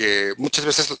 que muchas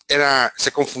veces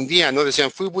se confundía, ¿no? Decían,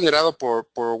 fui vulnerado por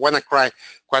WannaCry,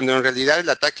 cuando en realidad el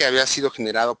ataque había sido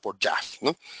generado por JAF,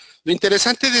 ¿no? Lo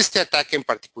interesante de este ataque en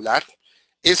particular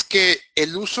es que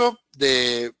el uso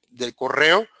del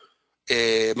correo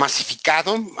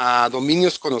masificado a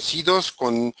dominios conocidos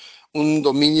con un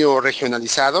dominio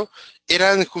regionalizado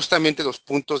eran justamente los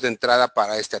puntos de entrada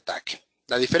para este ataque.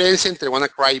 La diferencia entre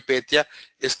WannaCry y Petya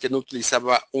es que no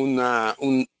utilizaba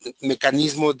un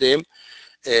mecanismo de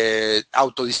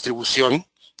autodistribución,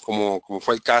 como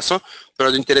fue el caso,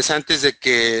 pero lo interesante es de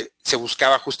que se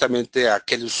buscaba justamente a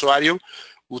que el usuario,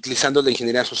 utilizando la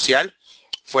ingeniería social,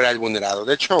 fuera el vulnerado.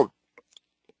 De hecho,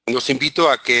 los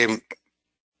invito a que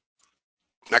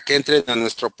entren a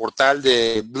nuestro portal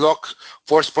de blog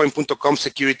forcepoint.com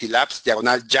security labs,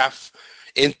 diagonal JAF,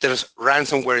 enters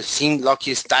ransomware sin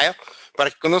Lucky Style, para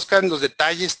que conozcan los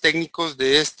detalles técnicos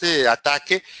de este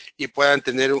ataque y puedan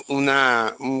tener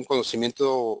un conocimiento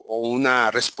o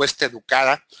una respuesta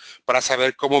educada para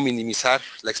saber cómo minimizar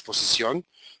la exposición,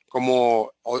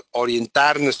 cómo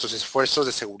orientar nuestros esfuerzos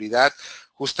de seguridad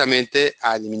justamente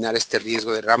a eliminar este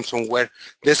riesgo de ransomware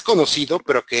desconocido,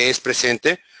 pero que es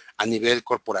presente a nivel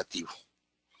corporativo.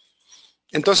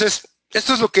 Entonces,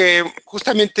 esto es lo que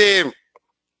justamente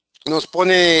nos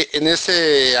pone en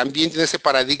ese ambiente, en ese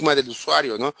paradigma del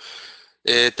usuario, ¿no?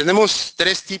 Tenemos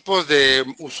tres tipos de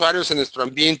usuarios en nuestro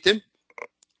ambiente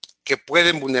que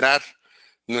pueden vulnerar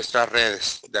nuestras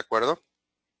redes, ¿de acuerdo?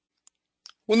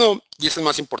 Uno, y es el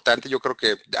más importante, yo creo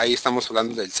que ahí estamos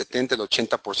hablando del 70, el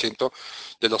 80%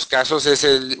 de los casos, es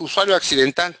el usuario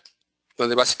accidental,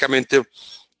 donde básicamente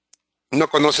no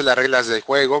conoce las reglas del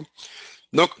juego,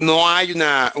 no hay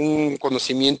un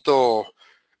conocimiento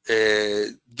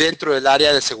dentro del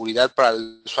área de seguridad para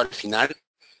el usuario final,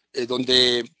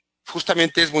 donde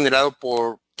justamente es vulnerado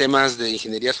por temas de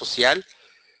ingeniería social,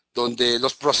 donde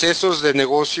los procesos de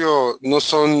negocio no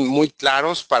son muy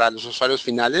claros para los usuarios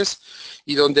finales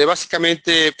y donde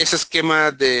básicamente ese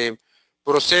esquema de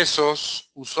procesos,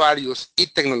 usuarios y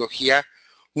tecnología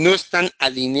no están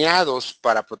alineados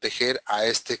para proteger a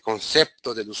este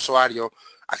concepto del usuario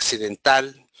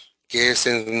accidental, que es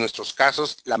en nuestros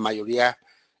casos la mayoría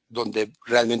donde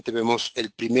realmente vemos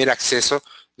el primer acceso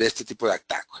de este tipo de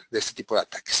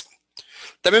ataques.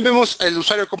 También vemos el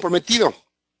usuario comprometido,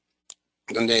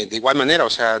 donde de igual manera, o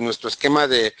sea, nuestro esquema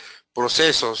de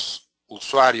procesos,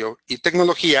 usuario y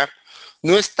tecnología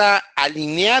no está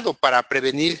alineado para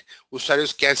prevenir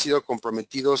usuarios que han sido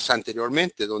comprometidos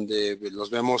anteriormente, donde los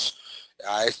vemos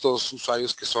a estos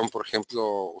usuarios que son, por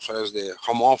ejemplo, usuarios de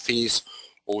home office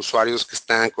o usuarios que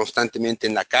están constantemente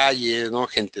en la calle, ¿no?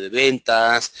 Gente de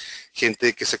ventas,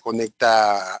 gente que se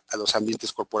conecta a los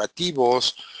ambientes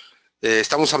corporativos.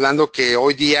 Estamos hablando que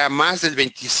hoy día más del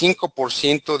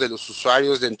 25% de los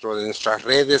usuarios dentro de nuestras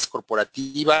redes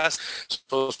corporativas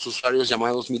son los usuarios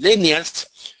llamados millennials,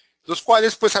 los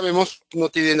cuales pues sabemos no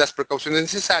tienen las precauciones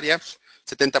necesarias.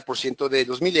 70% de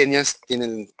los millennials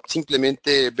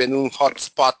simplemente ven un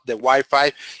hotspot de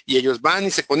Wi-Fi y ellos van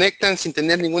y se conectan sin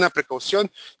tener ninguna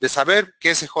precaución de saber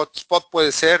que ese hotspot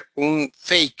puede ser un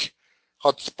fake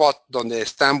hotspot donde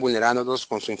están vulnerándolos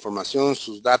con su información,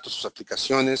 sus datos, sus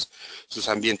aplicaciones, sus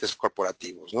ambientes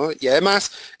corporativos, ¿no? Y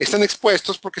además están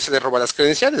expuestos porque se les roba las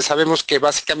credenciales. Sabemos que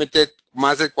básicamente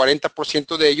más del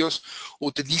 40% de ellos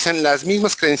utilizan las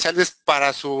mismas credenciales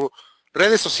para sus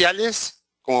redes sociales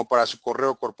como para su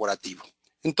correo corporativo.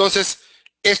 Entonces,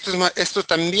 esto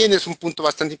también es un punto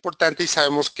bastante importante y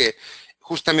sabemos que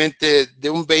justamente de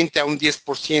un 20 a un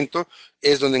 10%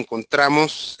 es donde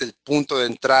encontramos el punto de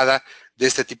entrada de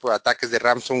este tipo de ataques de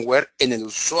ransomware en el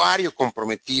usuario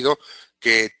comprometido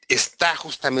que está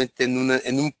justamente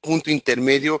en un punto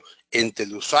intermedio entre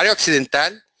el usuario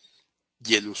accidental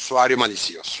y el usuario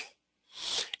malicioso.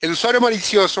 El usuario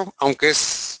malicioso, aunque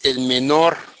es el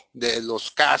menor de los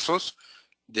casos,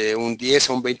 de un 10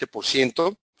 a un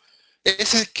 20%,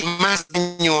 es el que más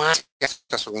daño hace a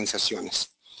estas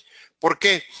organizaciones. ¿Por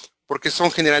qué? Porque son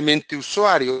generalmente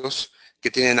usuarios que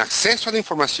tienen acceso a la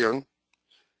información,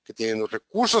 que tienen los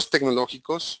recursos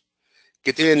tecnológicos,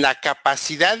 que tienen la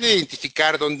capacidad de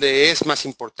identificar dónde es más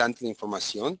importante la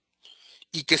información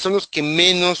y que son los que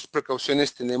menos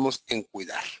precauciones tenemos en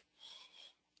cuidar.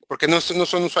 Porque no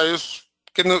son usuarios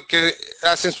que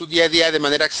hacen su día a día de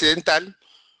manera accidental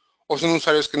o son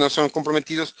usuarios que no son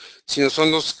comprometidos, sino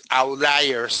son los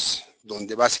outliers,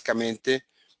 donde básicamente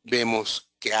vemos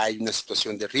que hay una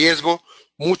situación de riesgo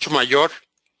mucho mayor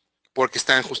porque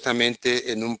están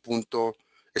justamente en un punto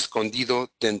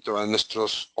escondido dentro de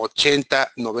nuestros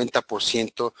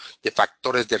 80-90% de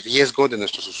factores de riesgo de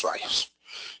nuestros usuarios.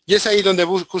 Y es ahí donde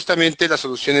justamente las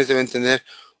soluciones deben tener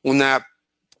una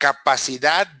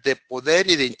capacidad de poder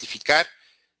identificar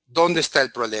dónde está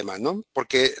el problema, ¿no?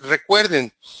 Porque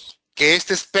recuerden que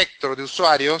este espectro de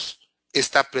usuarios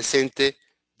está presente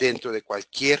dentro de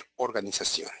cualquier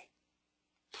organización.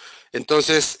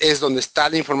 Entonces es donde está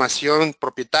la información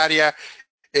propietaria,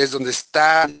 es donde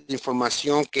está la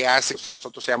información que hace que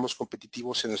nosotros seamos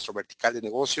competitivos en nuestro vertical de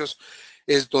negocios,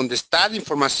 es donde está la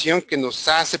información que nos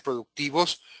hace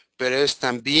productivos, pero es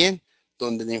también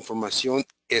donde la información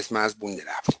es más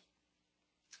vulnerable.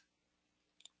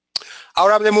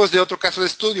 Ahora hablemos de otro caso de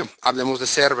estudio, hablemos de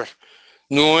Server.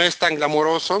 No es tan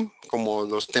glamoroso como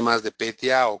los temas de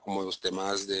Petya o como los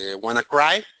temas de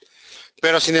WannaCry,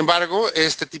 pero sin embargo,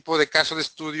 este tipo de caso de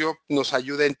estudio nos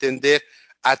ayuda a entender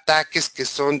ataques que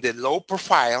son de low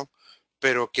profile,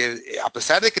 pero que a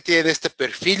pesar de que tienen este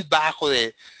perfil bajo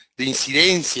de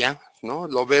incidencia, ¿no?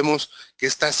 Lo vemos que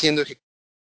está haciendo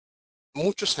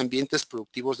muchos ambientes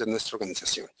productivos de nuestra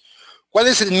organización. ¿Cuál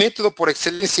es el método por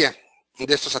excelencia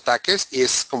de estos ataques? Y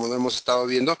es como lo hemos estado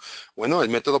viendo, bueno, el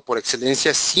método por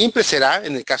excelencia siempre será,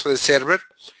 en el caso del server,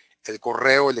 el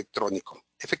correo electrónico.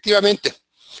 Efectivamente,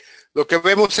 lo que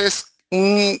vemos es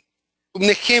un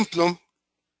ejemplo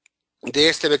de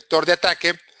este vector de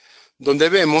ataque donde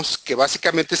vemos que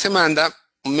básicamente se manda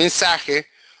un mensaje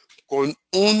con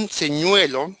un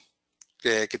señuelo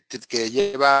que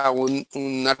lleva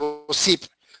un archivo zip.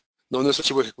 No es un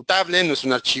archivo ejecutable, no es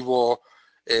un archivo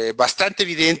bastante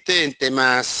evidente en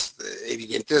temas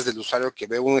evidentes del usuario que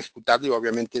ve un ejecutable y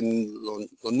obviamente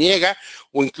lo niega,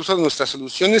 o incluso nuestras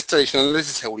soluciones tradicionales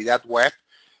de seguridad web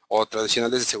o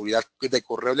tradicionales de seguridad de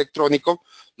correo electrónico,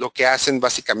 lo que hacen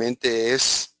básicamente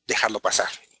es dejarlo pasar,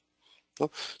 ¿no?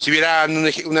 Si hubiera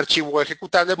un archivo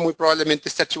ejecutable, muy probablemente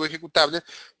este archivo ejecutable,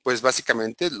 pues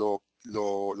básicamente lo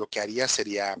que haría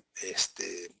sería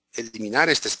eliminar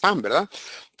este spam, ¿verdad?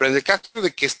 Pero en el caso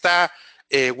de que está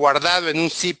guardado en un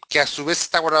zip que a su vez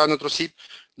está guardado en otro zip,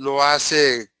 lo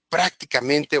hace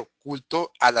prácticamente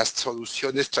oculto a las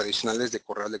soluciones tradicionales de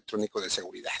correo electrónico de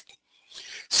seguridad.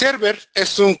 Server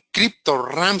es un crypto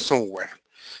ransomware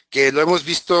que lo hemos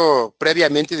visto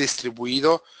previamente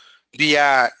distribuido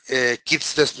vía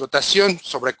kits de explotación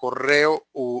sobre correo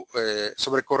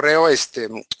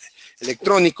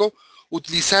electrónico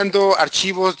utilizando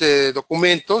archivos de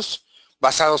documentos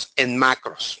basados en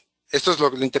macros. Esto es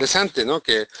lo interesante, ¿no?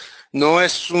 Que no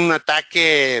es un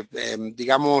ataque,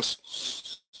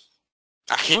 digamos,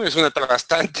 ajeno, es un ataque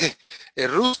bastante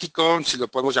rústico, si lo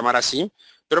podemos llamar así,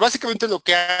 pero básicamente lo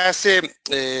que hace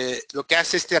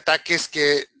este ataque es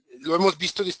que lo hemos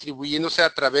visto distribuyéndose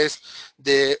a través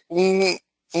de un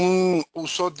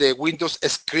uso de Windows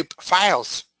Script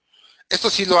Files. Esto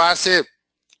sí lo hace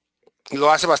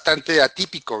bastante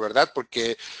atípico, ¿verdad?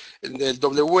 Porque el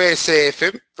WSF,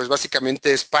 pues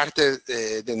básicamente es parte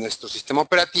de nuestro sistema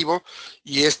operativo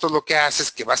y esto lo que hace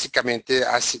es que básicamente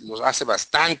lo hace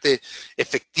bastante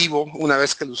efectivo una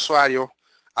vez que el usuario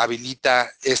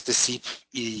habilita este zip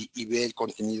y ve el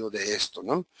contenido de esto,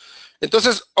 ¿no?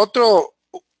 Entonces, otro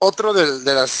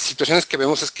de las situaciones que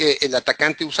vemos es que el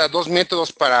atacante usa dos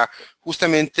métodos para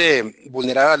justamente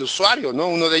vulnerar al usuario, ¿no?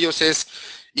 Uno de ellos es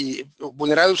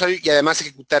vulnerar al usuario y además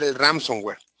ejecutar el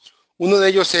ransomware. Uno de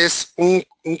ellos es un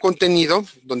contenido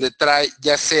donde trae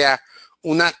ya sea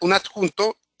un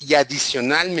adjunto y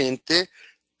adicionalmente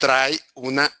trae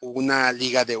una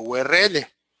liga de URL.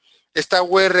 Esta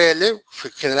URL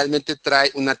generalmente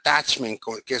trae un attachment,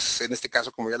 que es en este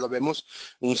caso, como ya lo vemos,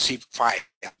 un zip file,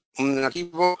 un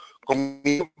archivo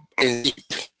contenido en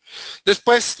zip.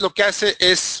 Después lo que hace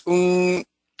es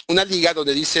una liga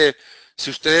donde dice, si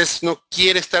ustedes no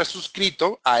quieren estar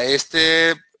suscrito a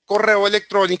este correo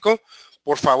electrónico,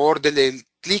 por favor denle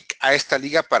clic a esta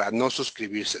liga para no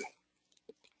suscribirse.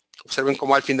 Observen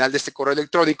cómo al final de este correo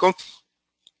electrónico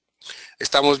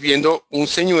estamos viendo un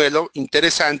señuelo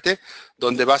interesante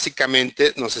donde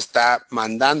básicamente nos está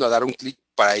mandando a dar un clic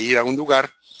para ir a un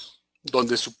lugar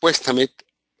donde supuestamente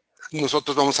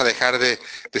nosotros vamos a dejar de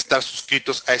estar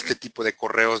suscritos a este tipo de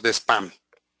correos de spam.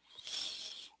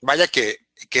 Vaya que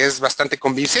es bastante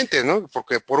convincente, ¿no?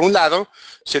 Porque por un lado,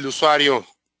 si el usuario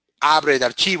abre el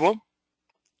archivo,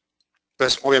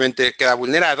 pues obviamente queda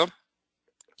vulnerado,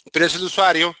 pero si el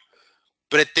usuario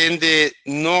pretende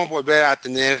no volver a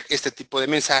tener este tipo de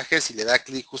mensajes y le da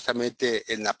clic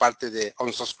justamente en la parte de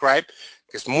unsubscribe,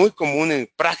 que es muy común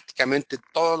en prácticamente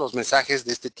todos los mensajes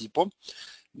de este tipo,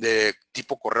 de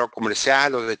tipo correo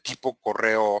comercial o de tipo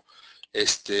correo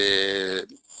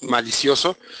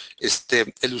malicioso,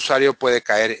 el usuario puede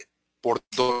caer por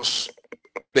dos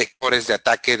vectores de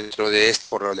ataque dentro de este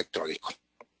correo electrónico.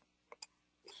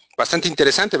 Bastante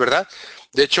interesante, ¿verdad?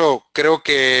 De hecho, creo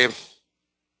que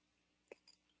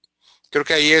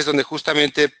ahí es donde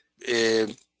justamente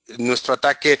nuestro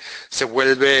ataque se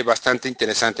vuelve bastante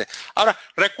interesante. Ahora,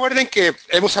 recuerden que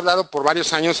hemos hablado por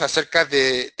varios años acerca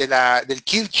del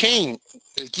kill chain.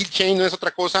 El kill chain no es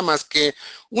otra cosa más que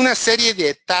una serie de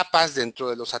etapas dentro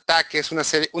de los ataques,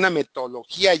 una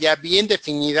metodología ya bien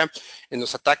definida en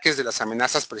los ataques de las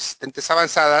amenazas persistentes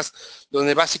avanzadas,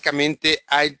 donde básicamente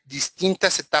hay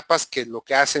distintas etapas que lo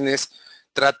que hacen es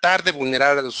tratar de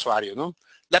vulnerar al usuario, ¿no?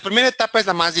 La primera etapa es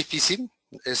la más difícil,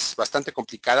 es bastante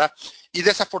complicada y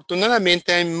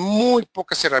desafortunadamente hay muy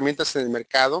pocas herramientas en el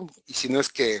mercado, y si no es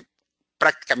que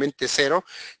prácticamente cero,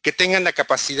 que tengan la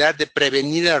capacidad de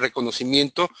prevenir el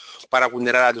reconocimiento para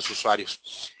vulnerar a los usuarios.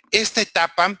 Esta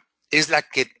etapa es la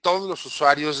que todos los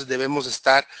usuarios debemos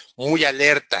estar muy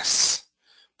alertas,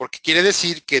 porque quiere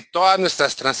decir que todas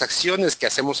nuestras transacciones que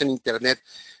hacemos en Internet,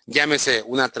 llámese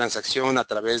una transacción a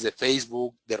través de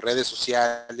Facebook, de redes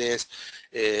sociales,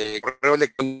 correo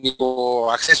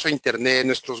electrónico, acceso a Internet,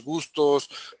 nuestros gustos,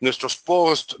 nuestros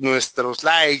posts, nuestros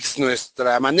likes,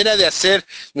 nuestra manera de hacer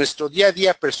nuestro día a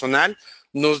día personal,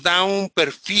 nos da un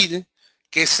perfil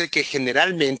que es el que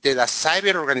generalmente las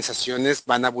ciberorganizaciones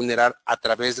van a vulnerar a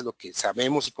través de lo que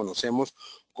sabemos y conocemos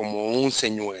como un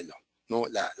señuelo, ¿no?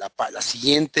 La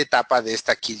siguiente etapa de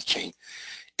esta kill chain.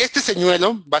 Este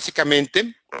señuelo,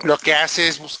 básicamente, lo que hace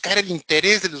es buscar el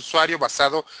interés del usuario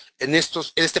basado en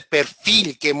este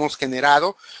perfil que hemos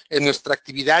generado en nuestra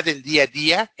actividad del día a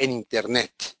día en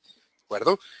Internet. ¿De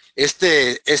acuerdo?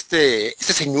 Este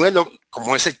señuelo,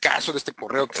 como es el caso de este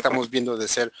correo que estamos viendo de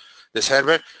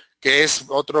server, que es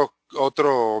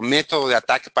otro método de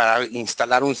ataque para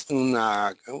instalar un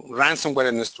ransomware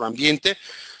en nuestro ambiente,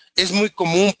 es muy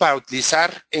común para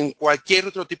utilizar en cualquier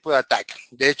otro tipo de ataque.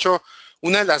 De hecho,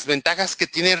 una de las ventajas que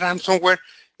tiene ransomware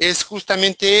es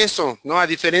justamente eso, ¿no? A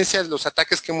diferencia de los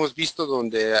ataques que hemos visto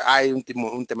donde hay un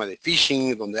tema de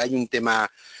phishing, donde hay un tema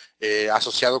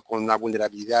asociado con la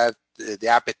vulnerabilidad de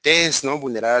APTs, ¿no?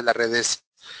 Vulnerar a las redes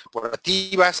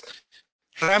corporativas.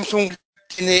 ransomware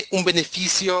tiene un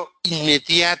beneficio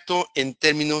inmediato en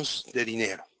términos de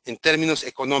dinero, en términos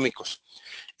económicos.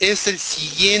 Es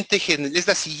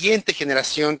la siguiente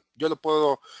generación,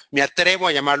 me atrevo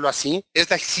a llamarlo así, es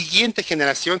la siguiente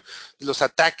generación de los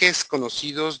ataques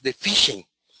conocidos de phishing,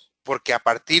 porque a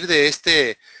partir de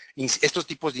estos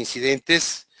tipos de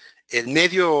incidentes, el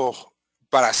medio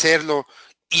para hacerlo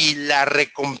y la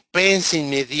recompensa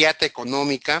inmediata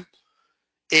económica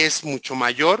es mucho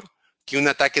mayor que un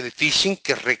ataque de phishing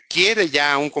que requiere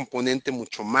ya un componente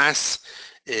mucho más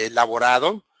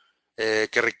elaborado,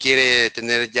 que requiere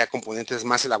tener ya componentes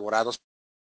más elaborados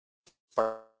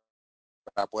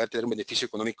para poder tener un beneficio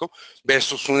económico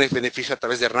versus un beneficio a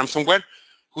través de ransomware.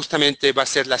 Justamente va a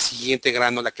ser la siguiente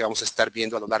gran ola que vamos a estar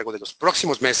viendo a lo largo de los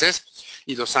próximos meses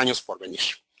y los años por venir.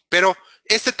 Pero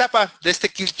esta etapa de este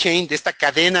kill chain, de esta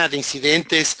cadena de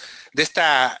incidentes, de este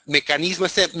mecanismo,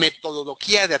 esta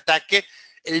metodología de ataque,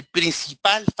 el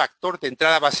principal factor de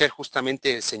entrada va a ser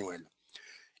justamente el señuelo.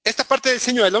 Esta parte del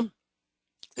señuelo,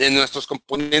 en nuestros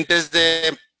componentes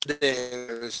de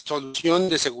solución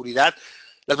de seguridad,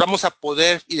 las vamos a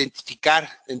poder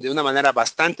identificar de una manera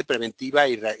bastante preventiva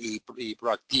y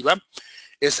proactiva.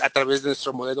 Es a través de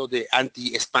nuestro modelo de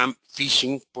anti-spam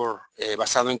phishing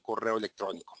basado en correo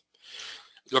electrónico.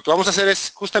 Lo que vamos a hacer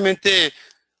es justamente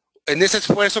en ese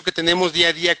esfuerzo que tenemos día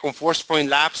a día con Forcepoint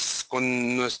Labs,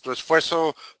 con nuestro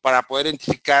esfuerzo para poder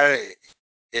identificar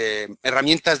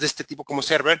herramientas de este tipo como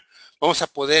Server, vamos a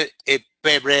poder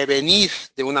prevenir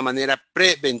de una manera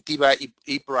preventiva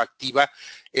y proactiva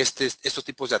estos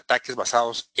tipos de ataques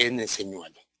basados en el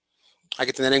señuelo. Hay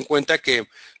que tener en cuenta que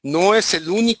no es el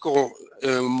único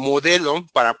modelo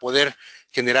para poder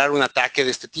generar un ataque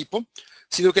de este tipo,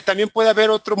 sino que también puede haber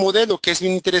otro modelo que es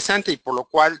bien interesante y por lo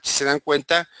cual, si se dan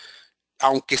cuenta,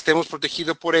 aunque estemos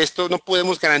protegidos por esto, no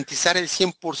podemos garantizar el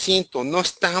 100%. No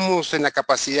estamos en la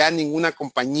capacidad, ninguna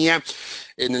compañía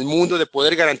en el mundo, de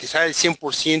poder garantizar el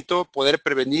 100%, poder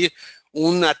prevenir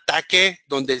un ataque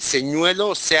donde el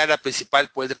señuelo sea la principal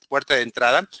puerta de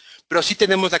entrada, pero sí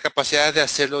tenemos la capacidad de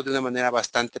hacerlo de una manera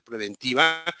bastante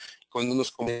preventiva, con unos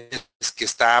componentes que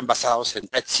están basados en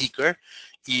ThreatSeeker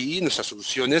y nuestras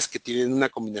soluciones que tienen una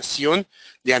combinación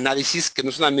de análisis que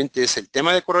no solamente es el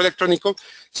tema de correo electrónico,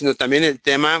 sino también el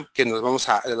tema de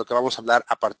lo que vamos a hablar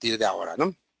a partir de ahora,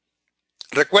 ¿no?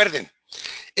 Recuerden,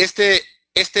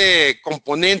 este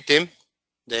componente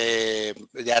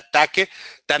de ataque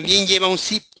también lleva un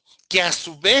zip, que a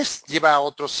su vez lleva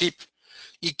otro zip,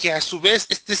 y que a su vez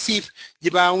este zip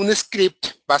lleva un script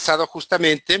basado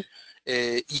justamente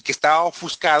y que está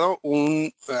ofuscado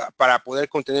para poder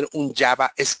contener un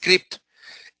JavaScript.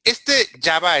 Este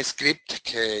JavaScript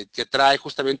que trae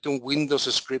justamente un Windows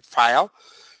Script File,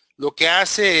 lo que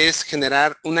hace es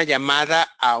generar una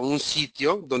llamada a un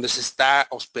sitio donde se está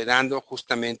hospedando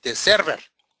justamente server.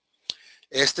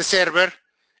 Este server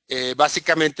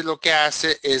básicamente lo que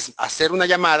hace es hacer una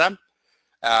llamada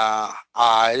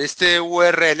a este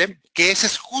URL, que ese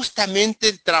es justamente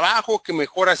el trabajo que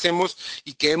mejor hacemos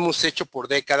y que hemos hecho por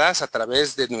décadas a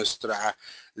través de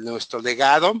nuestro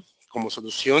legado como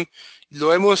solución.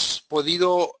 Lo hemos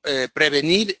podido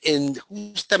prevenir en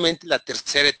justamente la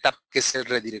tercera etapa, que es el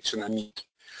redireccionamiento.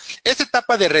 Esta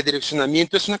etapa de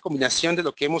redireccionamiento es una combinación de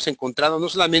lo que hemos encontrado no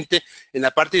solamente en la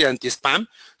parte de anti-spam,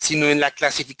 sino en la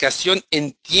clasificación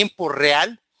en tiempo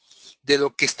real de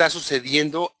lo que está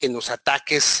sucediendo en los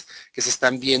ataques que se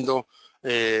están viendo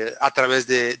a través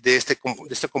de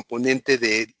este componente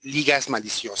de ligas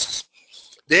maliciosas.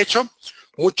 De hecho,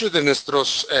 muchos de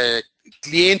nuestros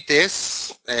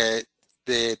clientes,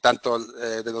 tanto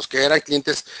de los que eran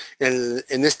clientes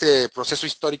en este proceso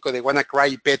histórico de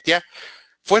WannaCry y Petya,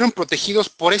 fueron protegidos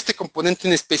por este componente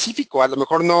en específico. A lo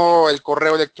mejor no el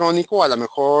correo electrónico, a lo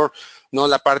mejor no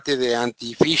la parte de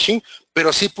anti-phishing,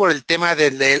 pero sí por el tema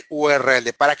del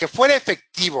URL. Para que fuera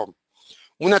efectivo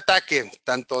un ataque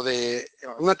tanto de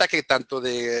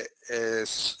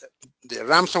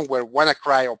ransomware,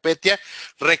 WannaCry o Petya,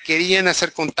 requerían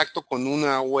hacer contacto con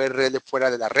una URL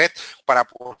fuera de la red para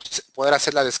poder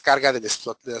hacer la descarga de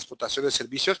la explotación de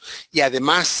servicios y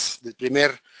además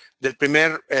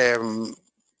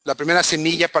la primera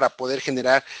semilla para poder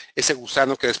generar ese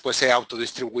gusano que después se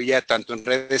autodistribuya tanto en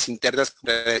redes internas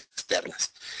como en redes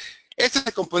externas. Este es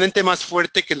el componente más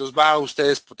fuerte que los va a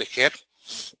ustedes proteger,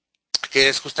 que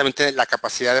es justamente la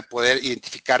capacidad de poder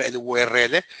identificar el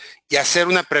URL y hacer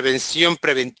una prevención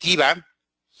preventiva,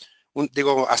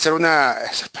 hacer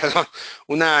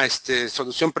una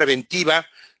solución preventiva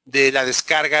de la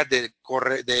descarga del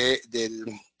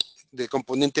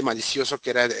componente malicioso que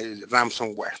era el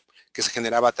ransomware, que se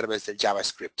generaba a través del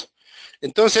JavaScript.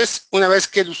 Entonces, una vez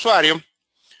que el usuario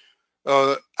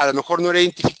a lo mejor no era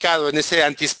identificado en ese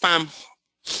anti-spam,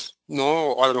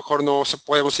 ¿no? O a lo mejor no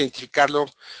podemos identificarlo,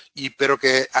 pero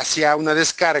que hacía una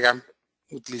descarga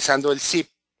utilizando el zip,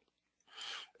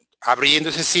 abriendo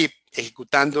ese zip,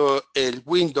 ejecutando el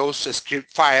Windows Script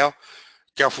File,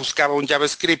 que ofuscaba un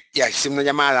JavaScript y hacía una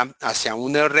llamada hacia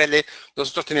un URL,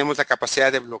 nosotros teníamos la capacidad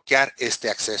de bloquear este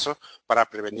acceso para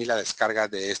prevenir la descarga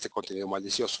de este contenido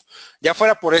malicioso. Ya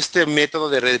fuera por este método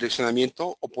de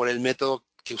redireccionamiento o por el método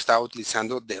que estaba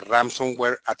utilizando de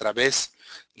ransomware a través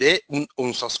de un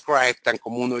unsubscribe tan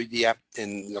común hoy día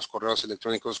en los correos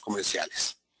electrónicos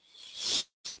comerciales.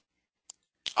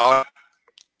 Ahora,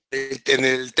 en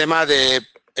el tema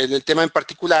en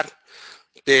particular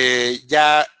de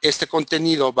ya este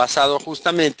contenido basado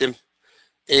justamente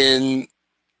en,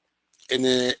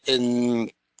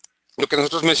 en lo que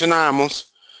nosotros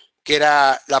mencionábamos, que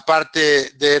era la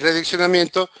parte de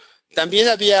redireccionamiento, también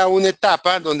había una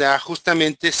etapa donde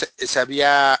justamente se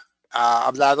había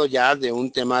hablado ya de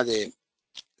un tema de,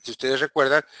 si ustedes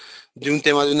recuerdan, de un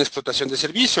tema de una explotación de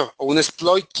servicio o un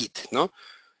exploit kit, ¿no?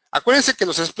 Acuérdense que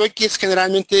los exploit kits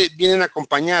generalmente vienen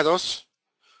acompañados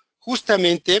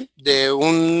justamente de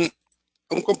un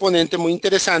componente muy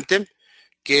interesante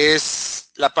que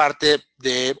es la parte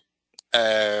de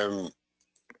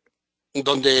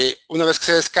donde una vez que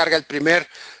se descarga el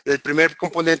primer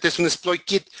componente es un exploit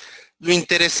kit. Lo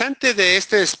interesante de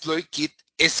este exploit kit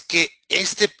es que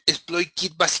este exploit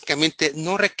kit básicamente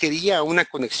no requería una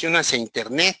conexión hacia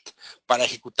internet para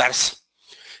ejecutarse.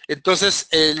 Entonces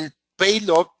el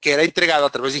payload que era entregado a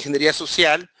través de ingeniería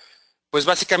social pues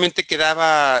básicamente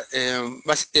quedaba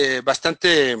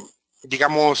bastante,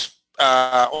 digamos,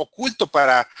 oculto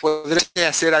para poder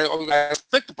hacer algo al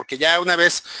respecto, porque ya una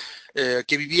vez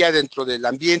que vivía dentro del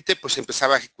ambiente, pues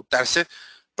empezaba a ejecutarse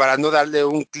para no darle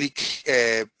un clic,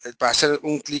 para hacer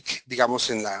un clic, digamos,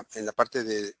 en la parte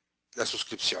de la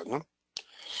suscripción, ¿no?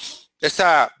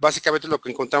 Esta, básicamente lo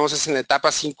que encontramos es en la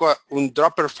etapa 5 un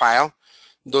dropper file,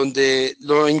 donde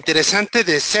lo interesante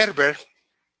de Server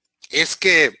es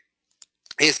que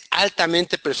es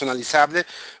altamente personalizable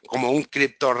como un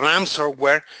crypto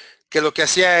ransomware que lo que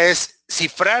hacía es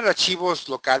cifrar archivos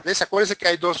locales. Acuérdense que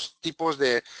hay dos tipos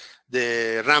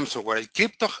de ransomware.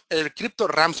 El crypto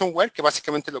ransomware, que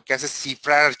básicamente lo que hace es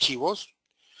cifrar archivos,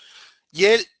 y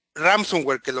el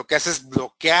ransomware, que lo que hace es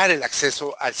bloquear el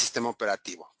acceso al sistema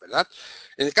operativo, ¿verdad?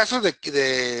 En el caso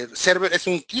de server es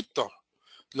un cripto.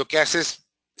 Lo que hace es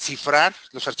cifrar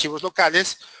los archivos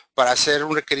locales para hacer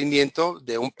un requerimiento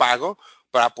de un pago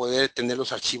para poder tener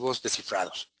los archivos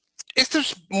descifrados. Esto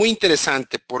es muy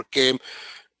interesante porque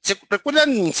 ¿se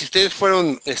recuerdan si ustedes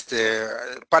fueron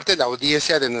parte de la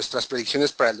audiencia de nuestras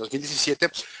predicciones para el 2017?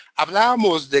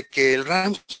 Hablábamos de que el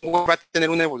ransomware va a tener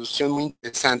una evolución muy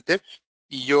interesante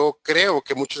y yo creo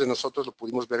que muchos de nosotros lo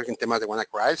pudimos ver en temas de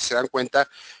WannaCry. Se dan cuenta,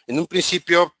 en un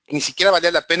principio ni siquiera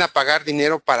valía la pena pagar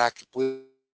dinero para que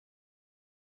pudiera,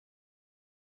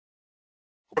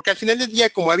 porque al final del día,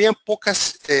 como habían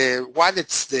pocas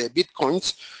wallets de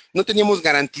bitcoins, no teníamos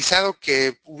garantizado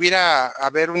que hubiera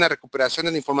haber una recuperación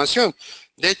de la información.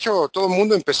 De hecho, todo el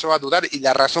mundo empezó a dudar y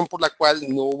la razón por la cual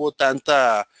no hubo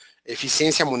tanta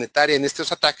eficiencia monetaria en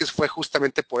estos ataques fue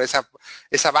justamente por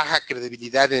esa baja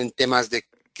credibilidad en temas de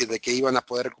que iban a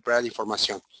poder recuperar la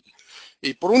información.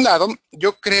 Y por un lado,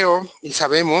 yo creo y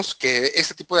sabemos que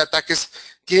este tipo de ataques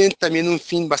tienen también un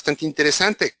fin bastante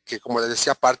interesante, que como les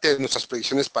decía, parte de nuestras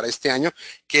predicciones para este año,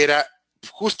 que era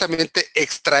justamente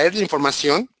extraer la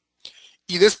información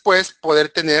y después poder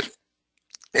tener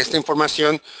esta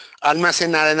información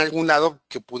almacenada en algún lado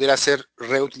que pudiera ser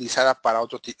reutilizada para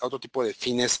otro tipo de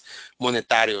fines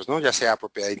monetarios, ¿no? Ya sea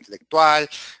propiedad intelectual,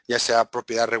 ya sea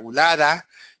propiedad regulada,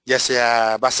 ya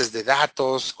sea bases de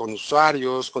datos con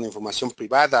usuarios, con información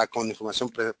privada, con información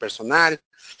personal.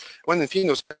 Bueno, en fin,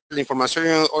 o sea, la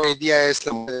información hoy día es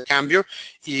la moneda de cambio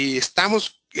y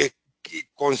estamos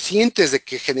conscientes de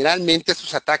que generalmente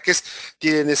estos ataques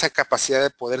tienen esa capacidad de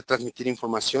poder transmitir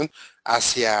información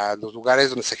hacia los lugares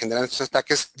donde se generan estos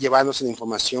ataques, llevándose la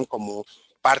información como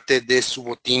parte de su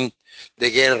botín de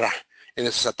guerra en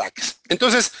esos ataques.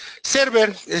 Entonces,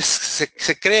 Server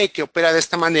se cree que opera de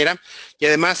esta manera y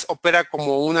además opera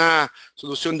como una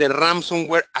solución de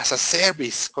ransomware as a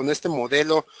service, con este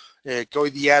modelo que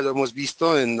hoy día lo hemos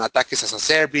visto en ataques as a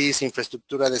service,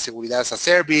 infraestructura de seguridad as a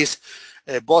service,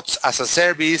 bots as a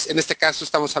service. En este caso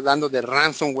estamos hablando de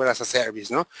ransomware as a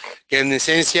service, ¿no? Que en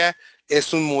esencia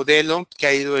es un modelo que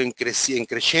ha ido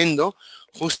creciendo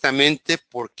justamente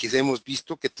porque hemos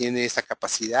visto que tiene esa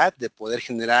capacidad de poder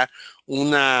generar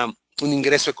un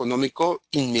ingreso económico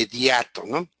inmediato,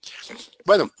 ¿no?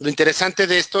 Bueno, lo interesante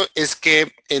de esto es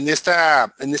que en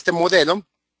este modelo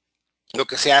lo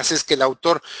que se hace es que el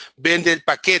autor vende el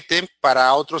paquete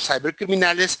para otros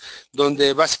cibercriminales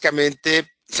donde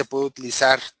básicamente se puede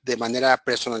utilizar de manera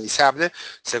personalizable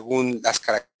según las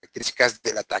características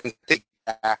del atacante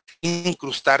para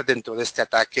incrustar dentro de este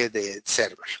ataque de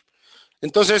server.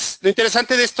 Entonces, lo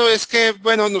interesante de esto es que,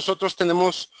 bueno, nosotros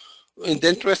tenemos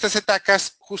dentro de estas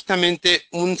etacas justamente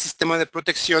un sistema de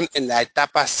protección en la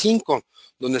etapa 5,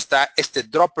 donde está este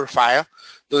dropper file,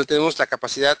 donde tenemos la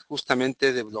capacidad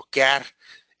justamente de bloquear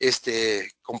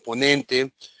este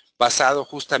componente basado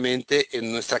justamente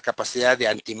en nuestra capacidad de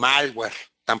anti-malware.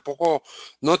 Tampoco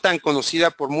no tan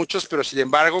conocida por muchos, pero sin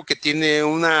embargo que tiene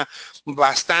una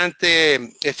bastante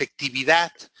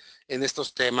efectividad en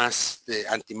estos temas de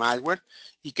anti-malware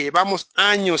y que llevamos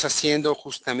años haciendo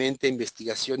justamente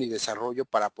investigación y desarrollo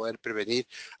para poder prevenir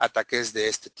ataques de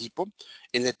este tipo.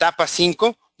 En la etapa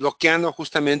 5, bloqueando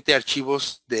justamente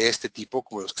archivos de este tipo,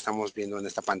 como los que estamos viendo en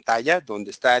esta pantalla, donde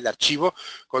está el archivo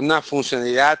con una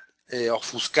funcionalidad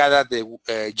ofuscada de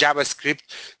JavaScript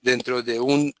dentro de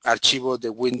un archivo de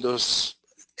Windows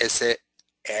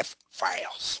SF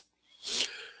Files.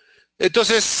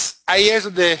 Entonces, ahí es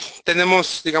donde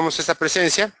tenemos, digamos, esa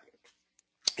presencia.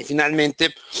 Y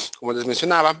finalmente, como les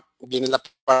mencionaba, viene la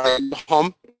parte del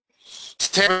home.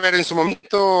 Server en su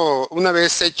momento, una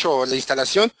vez hecho la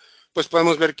instalación, pues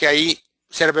podemos ver que ahí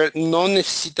server no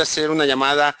necesita hacer una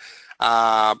llamada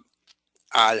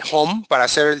al home para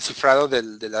hacer el cifrado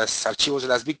de los archivos de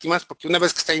las víctimas, porque una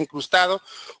vez que está incrustado,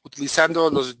 utilizando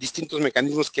los distintos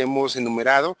mecanismos que hemos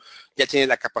enumerado, ya tiene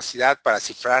la capacidad para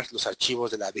cifrar los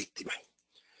archivos de la víctima.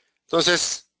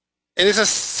 Entonces, en ese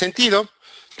sentido,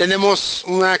 tenemos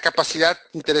una capacidad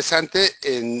interesante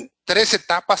en 3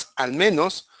 etapas al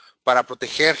menos para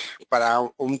proteger para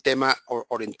un tema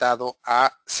orientado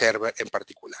a server en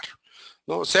particular,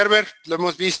 ¿no? Server, lo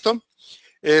hemos visto,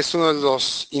 es uno de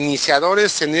los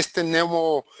iniciadores en este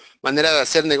nuevo manera de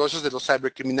hacer negocios de los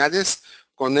cibercriminales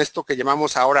con esto que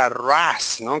llamamos ahora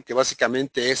RAS, ¿no? Que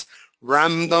básicamente es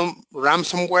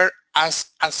Ransomware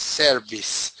as a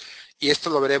Service. Y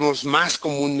esto lo veremos más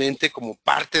comúnmente como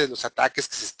parte de los ataques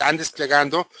que se están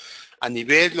desplegando a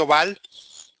nivel global.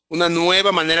 Una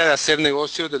nueva manera de hacer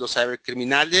negocios de los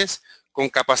cibercriminales con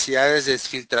capacidades de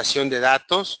filtración de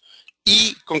datos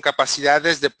y con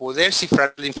capacidades de poder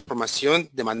cifrar la información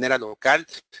de manera local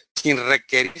sin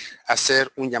requerir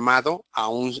hacer un llamado a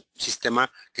un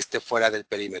sistema que esté fuera del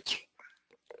perímetro.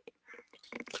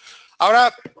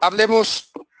 Ahora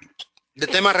hablemos de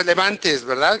temas relevantes,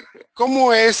 ¿verdad?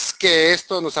 ¿Cómo es que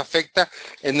esto nos afecta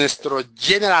en nuestro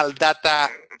General Data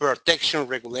Protection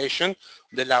Regulation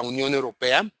de la Unión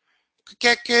Europea?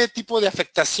 ¿Qué tipo de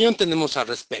afectación tenemos al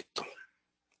respecto?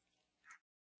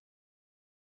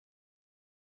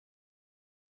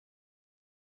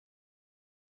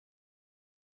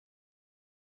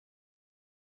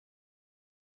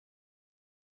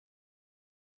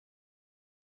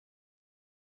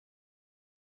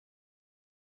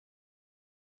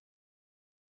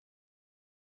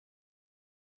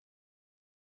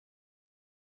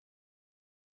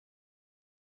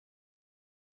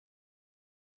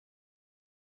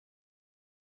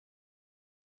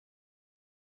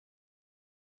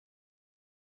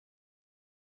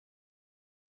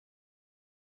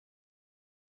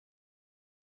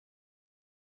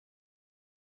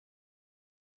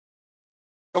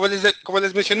 Como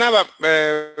les mencionaba,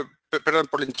 perdón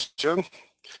por la interrupción,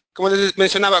 como les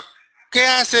mencionaba, ¿qué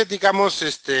hace, digamos,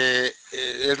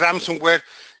 el ransomware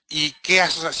y qué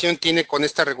asociación tiene con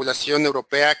esta regulación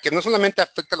europea que no solamente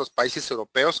afecta a los países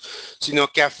europeos,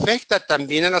 sino que afecta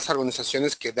también a las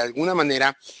organizaciones que de alguna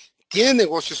manera tienen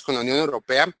negocios con la Unión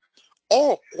Europea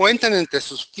o cuentan entre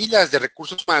sus filas de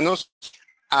recursos humanos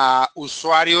a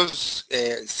usuarios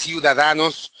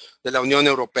ciudadanos de la Unión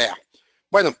Europea?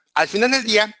 Bueno, al final del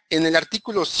día, en el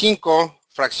artículo 5,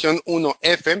 fracción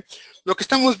 1F, lo que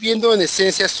estamos viendo en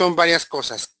esencia son varias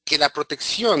cosas. Que la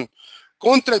protección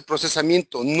contra el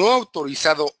procesamiento no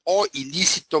autorizado o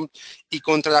ilícito y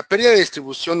contra la pérdida de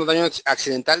distribución o daño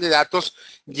accidental de datos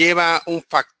lleva un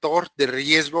factor de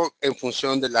riesgo en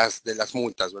función de las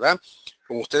multas, ¿verdad?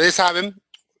 Como ustedes saben,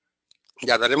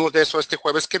 ya hablaremos de eso este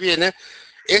jueves que viene.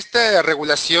 Esta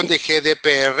regulación de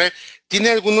GDPR tiene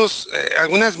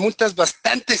algunas multas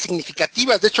bastante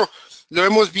significativas. De hecho, lo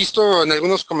hemos visto en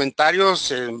algunos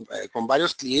comentarios con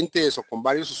varios clientes o con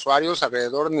varios usuarios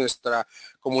alrededor de nuestra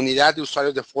comunidad de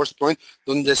usuarios de ForcePoint,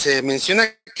 donde se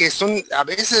menciona que son a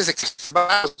veces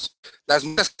exacerbadas las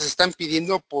multas que se están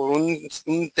pidiendo por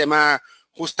un tema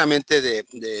justamente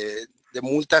de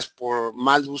multas por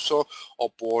mal uso o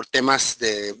por temas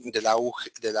de la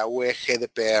UE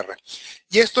GDPR.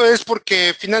 Y esto es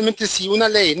porque finalmente si una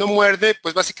ley no muerde,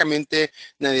 pues básicamente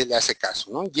nadie le hace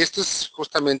caso, ¿no? Y esto es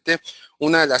justamente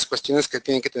una de las cuestiones que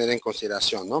tienen que tener en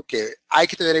consideración, ¿no? Que hay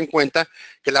que tener en cuenta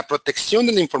que la protección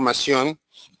de la información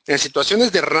en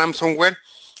situaciones de ransomware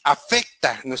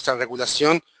afecta nuestra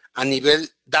regulación a nivel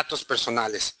datos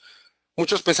personales.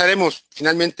 Muchos pensaremos,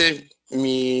 finalmente,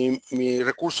 mi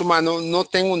recurso humano, no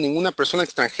tengo ninguna persona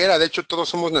extranjera, de hecho todos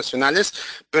somos nacionales,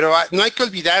 pero no hay que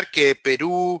olvidar que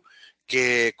Perú,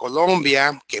 que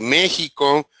Colombia, que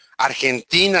México,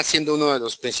 Argentina siendo uno de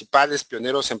los principales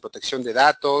pioneros en protección de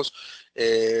datos,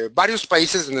 varios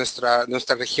países de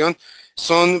nuestra región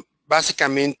son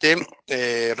básicamente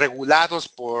regulados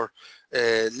por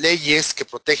leyes que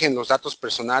protegen los datos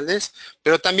personales,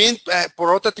 pero también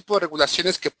por otro tipo de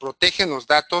regulaciones que protegen los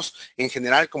datos en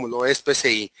general, como lo es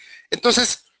PCI.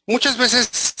 Entonces, muchas veces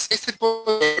este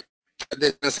tipo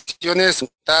de transacciones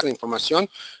de información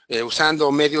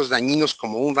usando medios dañinos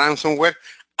como un ransomware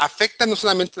afecta no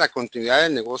solamente la continuidad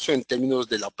del negocio en términos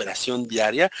de la operación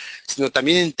diaria, sino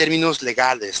también en términos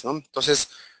legales, ¿no? Entonces,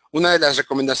 una de las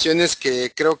recomendaciones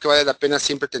que creo que vale la pena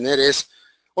siempre tener es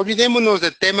olvidémonos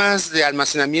de temas de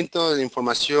almacenamiento de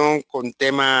información con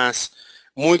temas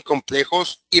muy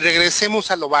complejos y regresemos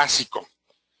a lo básico.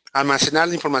 Almacenar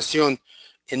la información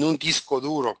en un disco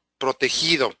duro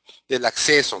protegido del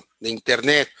acceso de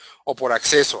Internet o por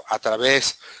acceso a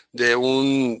través de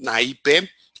una IP,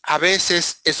 a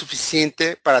veces es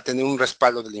suficiente para tener un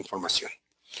respaldo de la información.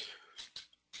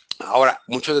 Ahora,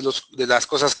 muchas de las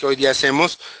cosas que hoy día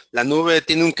hacemos, la nube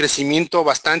tiene un crecimiento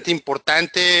bastante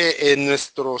importante en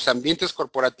nuestros ambientes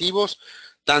corporativos,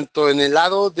 tanto en el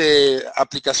lado de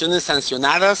aplicaciones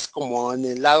sancionadas como en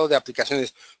el lado de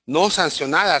aplicaciones no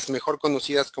sancionadas, mejor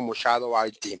conocidas como Shadow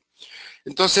IT.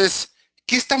 Entonces,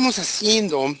 ¿qué estamos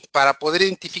haciendo para poder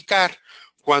identificar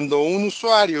cuando un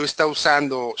usuario está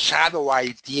usando Shadow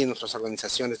IT en nuestras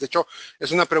organizaciones? De hecho,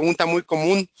 es una pregunta muy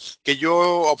común que yo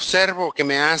observo que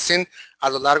me hacen a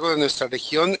lo largo de nuestra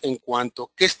región en cuanto a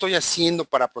qué estoy haciendo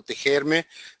para protegerme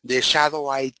de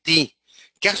Shadow IT.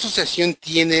 ¿Qué asociación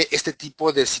tiene este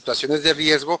tipo de situaciones de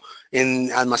riesgo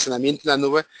en almacenamiento en la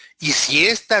nube? Y si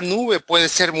esta nube puede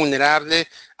ser vulnerable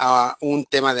a un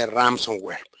tema de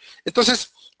ransomware.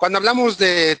 Entonces, cuando hablamos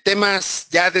de temas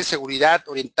ya de seguridad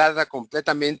orientada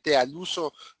completamente al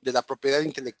uso de la propiedad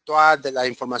intelectual, de la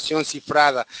información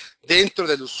cifrada dentro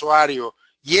del usuario,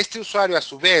 y este usuario a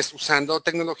su vez usando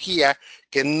tecnología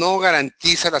que no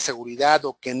garantiza la seguridad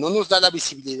o que no nos da la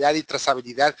visibilidad y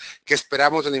trazabilidad que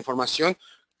esperamos de la información,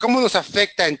 ¿cómo nos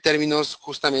afecta en términos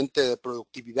justamente de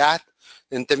productividad,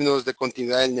 en términos de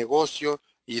continuidad del negocio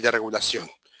y de regulación?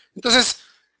 Entonces,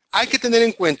 hay que tener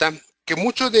en cuenta que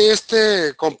mucho de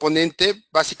este componente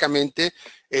básicamente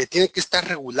tiene que estar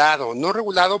regulado, no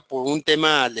regulado por un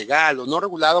tema legal o no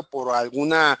regulado por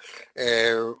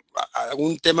eh,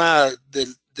 algún tema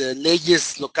de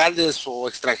leyes locales o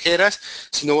extranjeras,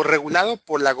 sino regulado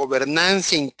por la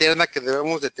gobernanza interna que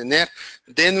debemos de tener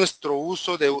de nuestro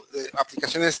uso de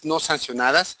aplicaciones no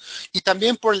sancionadas y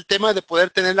también por el tema de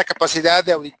poder tener la capacidad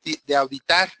de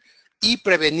auditar y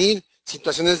prevenir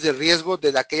situaciones de riesgo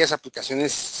de aquellas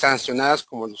aplicaciones sancionadas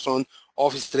como lo son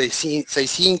Office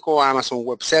 365, Amazon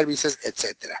Web Services,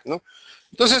 etcétera, ¿no?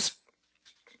 Entonces,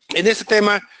 en este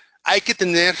tema hay que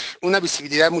tener una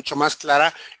visibilidad mucho más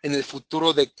clara en el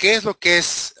futuro de qué es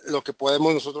lo que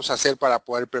podemos nosotros hacer para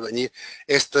poder prevenir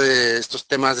estos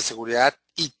temas de seguridad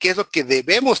y qué es lo que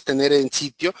debemos tener en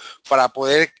sitio para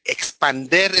poder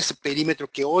expander ese perímetro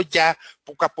que hoy ya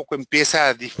poco a poco empieza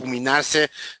a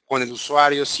difuminarse con el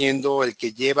usuario siendo el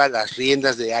que lleva las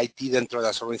riendas de IT dentro de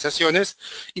las organizaciones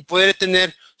y poder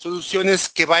tener soluciones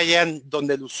que vayan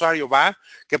donde el usuario va,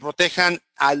 que protejan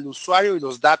al usuario y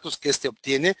los datos que éste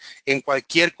obtiene en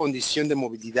cualquier condición de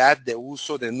movilidad, de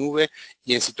uso, de nube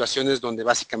y en situaciones donde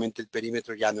básicamente el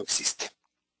perímetro ya no existe.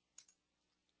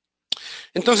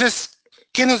 Entonces,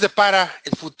 ¿qué nos depara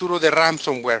el futuro de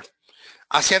ransomware?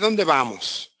 ¿Hacia dónde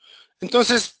vamos?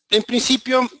 Entonces, en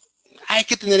principio, hay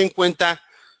que tener en cuenta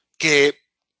que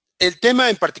el tema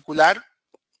en particular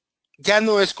ya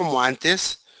no es como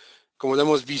antes, como lo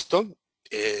hemos visto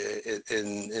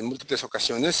en múltiples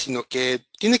ocasiones, sino que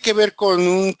tiene que ver con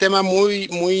un tema muy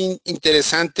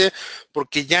interesante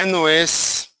porque ya no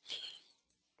es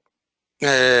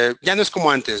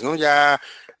como antes, ¿no?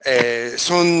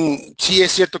 Sí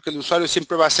es cierto que el usuario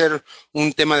siempre va a ser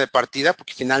un tema de partida,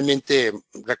 porque finalmente,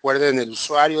 recuerden, el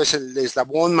usuario es el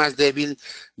eslabón más débil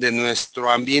de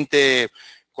nuestro ambiente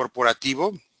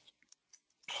corporativo,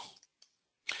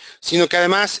 sino que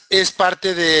además es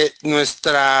parte de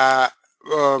nuestra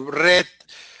red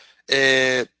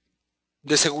eh,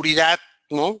 de seguridad,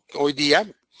 ¿no? Hoy día,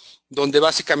 donde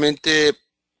básicamente,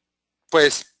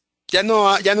 pues, ya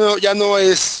no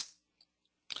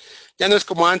es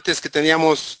como antes que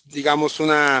teníamos, digamos,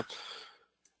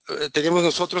 teníamos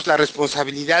nosotros la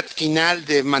responsabilidad final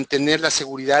de mantener la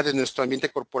seguridad de nuestro ambiente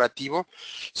corporativo,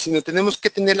 sino tenemos que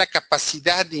tener la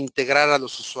capacidad de integrar a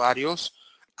los usuarios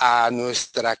a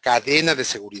nuestra cadena de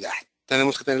seguridad.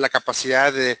 Tenemos que tener la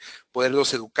capacidad de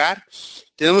poderlos educar.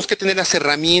 Tenemos que tener las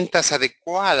herramientas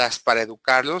adecuadas para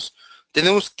educarlos.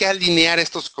 Tenemos que alinear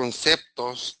estos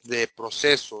conceptos de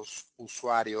procesos,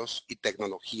 usuarios y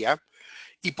tecnología,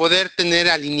 y poder tener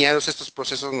alineados estos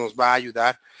procesos nos va a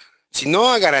ayudar, si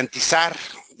no a garantizar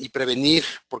y prevenir,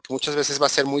 porque muchas veces va a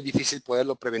ser muy difícil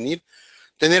poderlo prevenir,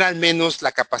 tener al menos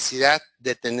la capacidad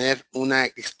de tener una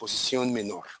exposición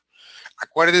menor.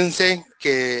 Acuérdense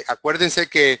que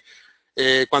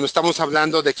cuando estamos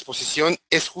hablando de exposición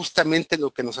es justamente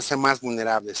lo que nos hace más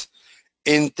vulnerables.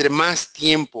 Entre más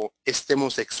tiempo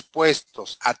estemos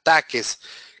expuestos a ataques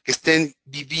que estén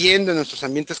viviendo en nuestros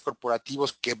ambientes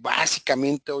corporativos, que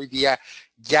básicamente hoy día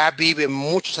ya viven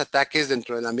muchos ataques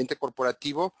dentro del ambiente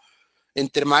corporativo,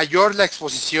 entre mayor la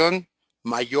exposición,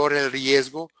 mayor el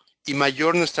riesgo y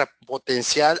mayor nuestra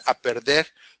potencial a perder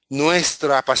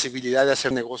nuestra posibilidad de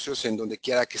hacer negocios en donde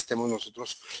quiera que estemos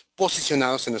nosotros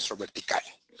posicionados en nuestro vertical.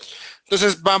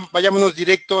 Entonces, vayámonos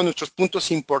directo a nuestros puntos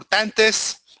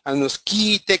importantes, a los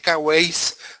key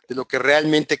takeaways de lo que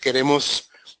realmente queremos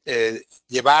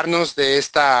llevarnos de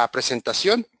esta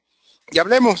presentación. Y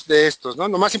hablemos de estos, ¿no?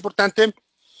 Lo más importante,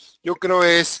 yo creo,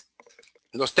 es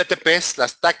los TTPs,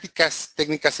 las tácticas,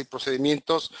 técnicas y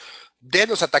procedimientos de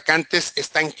los atacantes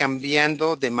están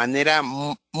cambiando de manera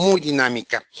muy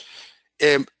dinámica.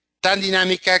 Tan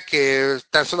dinámica que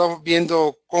tan solo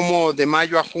viendo cómo de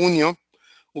mayo a junio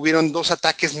hubieron 2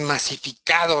 ataques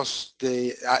masificados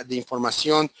de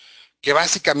información que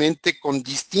básicamente con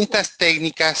distintas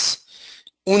técnicas,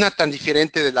 una tan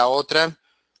diferente de la otra,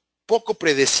 poco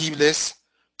predecibles,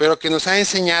 pero que nos ha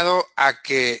enseñado a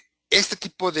que este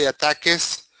tipo de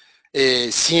ataques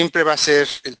siempre va a ser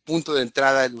el punto de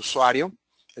entrada del usuario,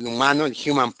 el humano, el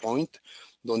human point,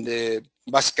 donde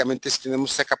básicamente si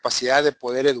tenemos esa capacidad de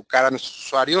poder educar a nuestros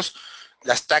usuarios,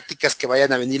 las tácticas que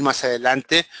vayan a venir más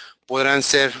adelante podrán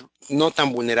ser no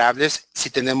tan vulnerables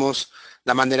si tenemos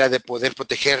la manera de poder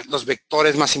proteger los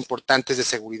vectores más importantes de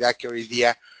seguridad que hoy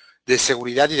día de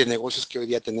seguridad y de negocios que hoy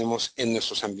día tenemos en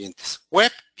nuestros ambientes.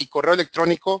 Web y correo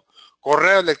electrónico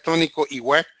y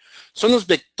web son los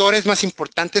vectores más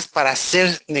importantes para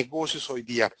hacer negocios hoy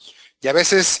día. Y a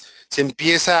veces se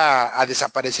empieza a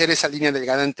desaparecer esa línea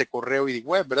delgada entre correo y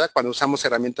web, ¿verdad? Cuando usamos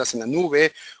herramientas en la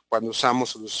nube, cuando usamos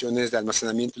soluciones de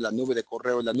almacenamiento en la nube, de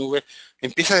correo en la nube,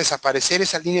 empieza a desaparecer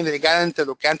esa línea delgada entre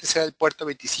lo que antes era el puerto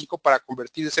 25 para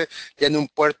convertirse ya en un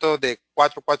puerto de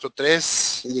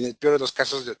 443 y en el peor de los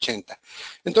casos de 80.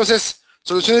 Entonces,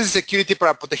 soluciones de security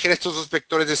para proteger estos 2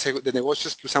 vectores de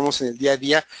negocios que usamos en el día a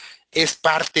día es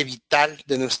parte vital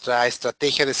de nuestra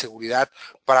estrategia de seguridad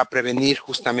para prevenir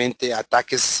justamente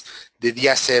ataques de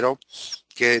día cero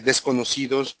que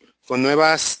desconocidos con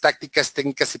nuevas tácticas,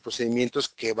 técnicas y procedimientos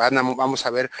que vamos a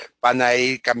ver van a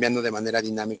ir cambiando de manera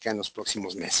dinámica en los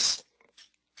próximos meses.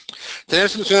 Tener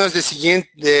soluciones de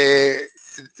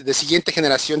siguiente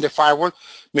generación de firewall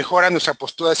mejora nuestra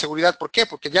postura de seguridad. ¿Por qué?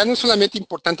 Porque ya no es solamente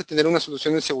importante tener una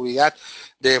solución de seguridad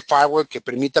de firewall que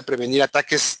permita prevenir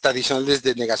ataques tradicionales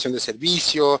de negación de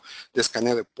servicio, de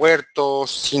escaneo de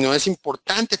puertos, sino es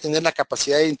importante tener la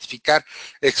capacidad de identificar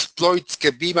exploits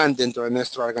que vivan dentro de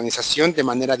nuestra organización de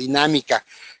manera dinámica.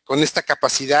 Con esta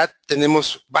capacidad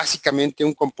tenemos básicamente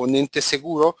un componente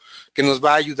seguro que nos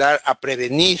va a ayudar a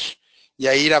prevenir y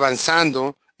a ir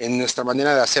avanzando en nuestra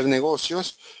manera de hacer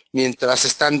negocios mientras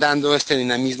están dando este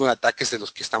dinamismo de ataques de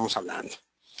los que estamos hablando.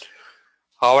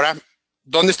 Ahora,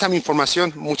 ¿dónde está mi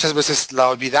información? Muchas veces la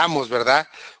olvidamos, ¿verdad?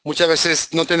 Muchas veces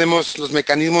no tenemos los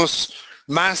mecanismos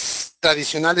más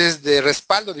tradicionales de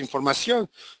respaldo de información.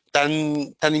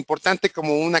 Tan importante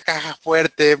como una caja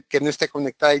fuerte que no esté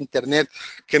conectada a internet,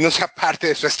 que no sea parte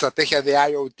de su estrategia de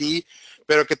IoT,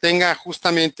 pero que tenga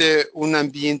justamente un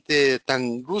ambiente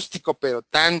tan rústico, pero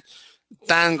tan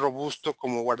robusto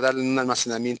como guardarlo en un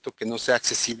almacenamiento que no sea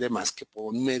accesible más que por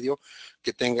un medio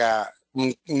que tenga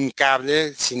un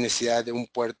cable sin necesidad de un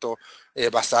puerto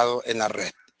basado en la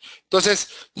red. Entonces,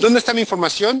 ¿dónde está mi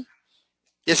información?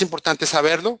 Y es importante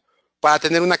saberlo para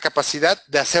tener una capacidad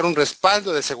de hacer un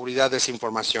respaldo de seguridad de esa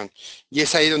información. Y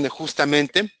es ahí donde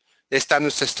justamente está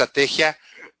nuestra estrategia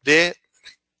de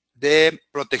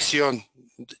protección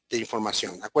de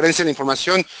información. Acuérdense, la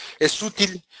información es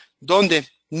útil donde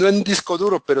no en un disco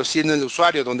duro, pero sí en el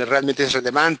usuario, donde realmente es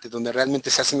relevante, donde realmente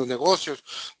se hacen los negocios,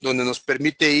 donde nos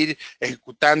permite ir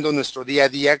ejecutando nuestro día a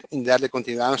día y darle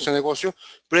continuidad a nuestro negocio,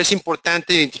 pero es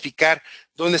importante identificar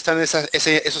dónde están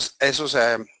esos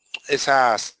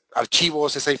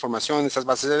archivos, esa información, esas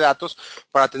bases de datos,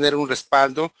 para tener un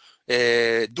respaldo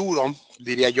duro,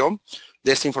 diría yo,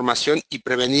 de esta información y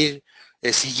prevenir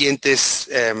siguientes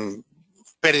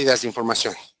pérdidas de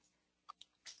información.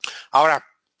 Ahora,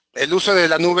 el uso de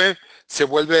la nube se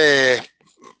vuelve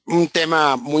un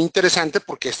tema muy interesante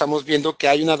porque estamos viendo que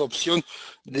hay una adopción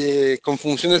con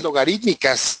funciones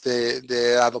logarítmicas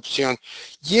de adopción.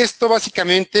 Y esto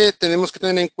básicamente tenemos que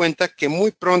tener en cuenta que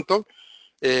muy pronto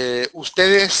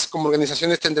ustedes como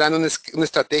organizaciones tendrán una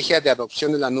estrategia de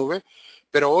adopción de la nube,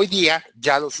 pero hoy día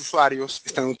ya los usuarios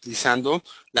están utilizando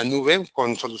la nube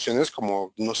con soluciones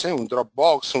como, no sé, un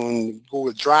Dropbox, un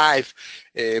Google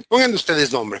Drive, pongan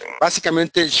ustedes nombre.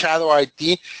 Básicamente el Shadow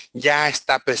IT ya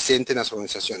está presente en las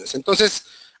organizaciones. Entonces,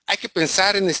 hay que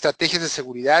pensar en estrategias de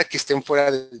seguridad que estén fuera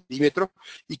del perímetro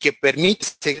y que permitan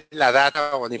seguir la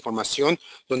data o la información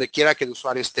donde quiera que el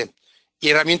usuario esté. Y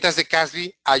herramientas de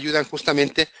CASB ayudan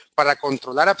justamente para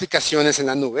controlar aplicaciones en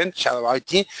la nube, Shadow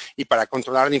IT, y para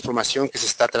controlar la información que se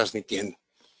está transmitiendo.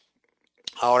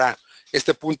 Ahora,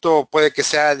 este punto puede que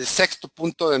sea el sexto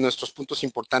punto de nuestros puntos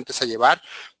importantes a llevar,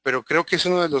 pero creo que es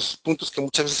uno de los puntos que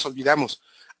muchas veces olvidamos.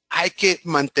 Hay que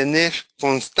mantener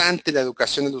constante la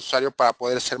educación del usuario para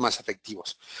poder ser más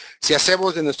efectivos. Si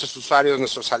hacemos de nuestros usuarios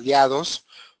nuestros aliados,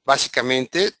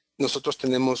 básicamente nosotros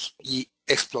tenemos y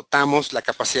explotamos la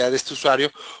capacidad de este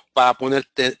usuario para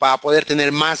poder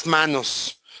tener más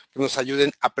manos que nos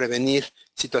ayuden a prevenir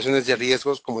situaciones de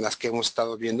riesgos como las que hemos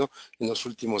estado viendo en los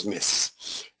últimos meses.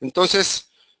 Entonces,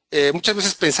 muchas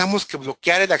veces pensamos que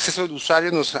bloquear el acceso del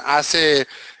usuario nos hace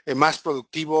más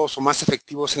productivos o más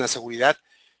efectivos en la seguridad.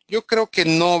 Yo creo que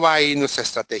no va a ir nuestra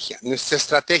estrategia. Nuestra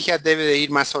estrategia debe de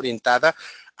ir más orientada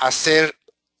a ser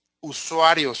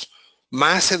usuarios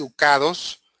más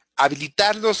educados,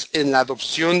 habilitarlos en la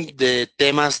adopción de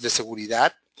temas de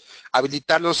seguridad,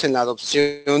 habilitarlos en la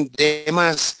adopción de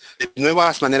temas de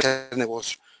nuevas maneras de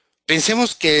negocio.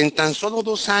 Pensemos que en tan solo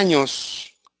 2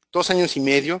 años y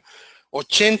medio,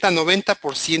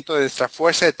 80-90% de nuestra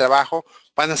fuerza de trabajo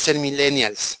van a ser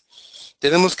millennials.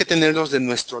 Tenemos que tenerlos de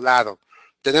nuestro lado.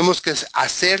 Tenemos que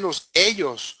hacerlos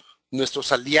ellos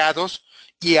nuestros aliados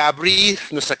y abrir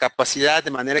nuestra capacidad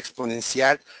de manera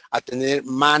exponencial a tener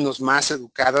manos más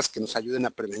educadas que nos ayuden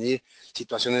a prevenir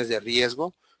situaciones de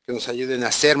riesgo, que nos ayuden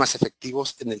a ser más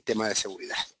efectivos en el tema de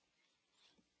seguridad.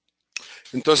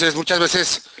 Entonces, muchas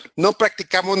veces no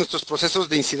practicamos nuestros procesos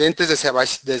de incidentes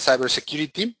de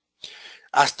cybersecurity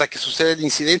hasta que sucede el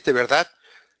incidente, ¿verdad?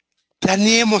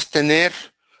 Planeemos tener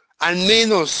al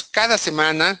menos cada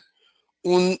semana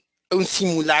un, un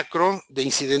simulacro de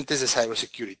incidentes de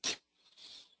cybersecurity.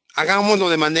 Hagámoslo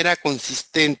de manera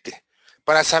consistente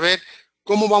para saber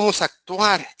cómo vamos a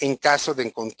actuar en caso de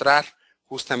encontrar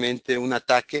justamente un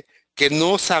ataque que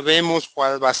no sabemos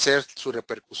cuál va a ser su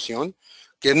repercusión,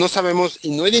 que no sabemos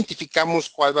y no identificamos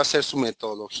cuál va a ser su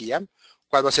metodología,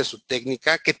 cuál va a ser su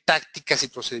técnica, qué tácticas y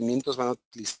procedimientos van a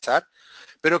utilizar,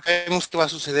 pero creemos que va a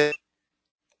suceder.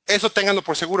 Eso ténganlo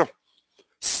por seguro.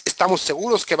 Estamos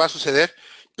seguros que va a suceder,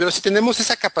 pero si tenemos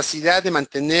esa capacidad de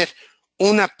mantener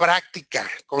una práctica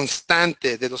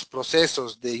constante de los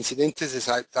procesos de incidentes de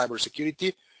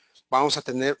cybersecurity, vamos a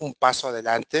tener un paso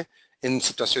adelante en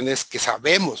situaciones que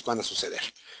sabemos van a suceder.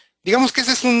 Digamos que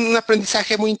ese es un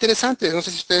aprendizaje muy interesante. No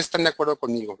sé si ustedes están de acuerdo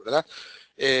conmigo, ¿verdad?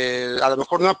 A lo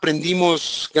mejor no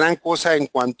aprendimos gran cosa en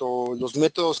cuanto a los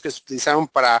métodos que se utilizaron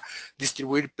para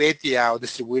distribuir Petya o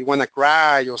distribuir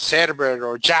WannaCry o Server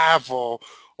o Jav o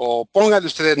póngale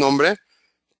ustedes nombre,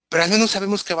 pero al menos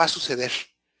sabemos qué va a suceder.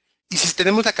 Y si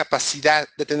tenemos la capacidad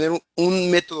de tener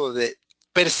un método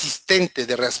persistente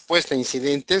de respuesta a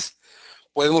incidentes,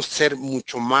 podemos ser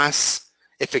mucho más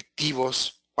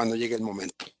efectivos cuando llegue el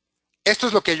momento. Esto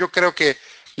es lo que yo creo que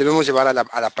debemos llevar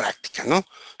a la práctica, ¿no?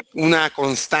 Una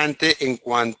constante en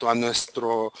cuanto a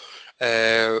nuestros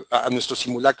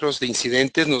simulacros de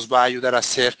incidentes nos va a ayudar a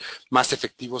ser más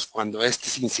efectivos cuando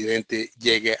este incidente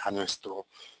llegue a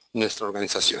nuestra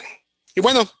organización. Y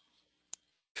bueno,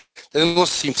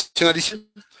 tenemos información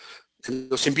adicional.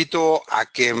 Los invito a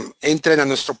que entren a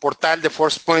nuestro portal de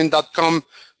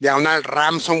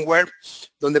forcepoint.com/ransomware,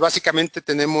 donde básicamente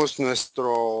tenemos un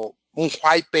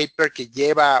white paper que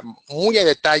lleva muy a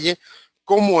detalle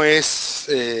cómo es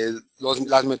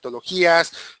las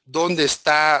metodologías, dónde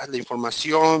está la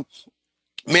información,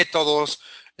 métodos.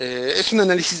 Es un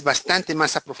análisis bastante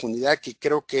más a profundidad que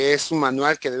creo que es un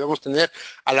manual que debemos tener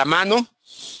a la mano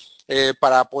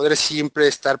para poder siempre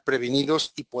estar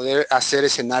prevenidos y poder hacer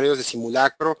escenarios de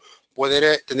simulacro,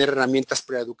 poder tener herramientas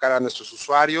para educar a nuestros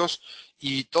usuarios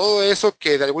y todo eso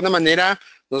que de alguna manera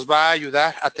nos va a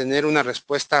ayudar a tener una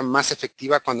respuesta más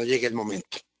efectiva cuando llegue el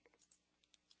momento.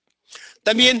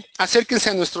 También acérquense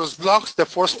a nuestros blogs de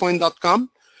forcepoint.com.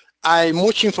 Hay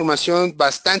mucha información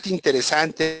bastante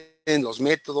interesante en los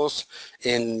métodos,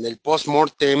 en el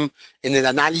post-mortem, en el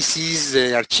análisis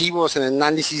de archivos, en el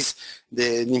análisis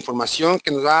de información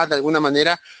que nos va de alguna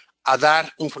manera a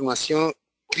dar información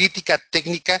crítica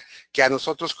técnica que a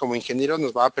nosotros como ingenieros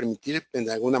nos va a permitir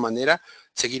de alguna manera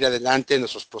seguir adelante en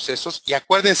nuestros procesos. Y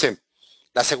acuérdense,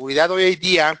 la seguridad hoy en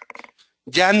día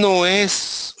ya no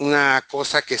es una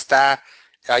cosa que está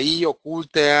ahí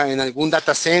oculta en algún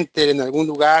data center, en algún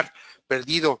lugar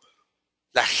perdido.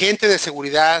 La gente de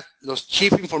seguridad, los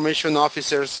Chief Information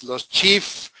Officers, los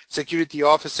Chief Security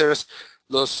Officers,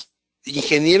 los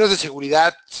ingenieros de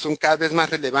seguridad son cada vez más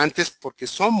relevantes porque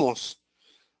somos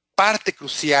parte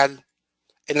crucial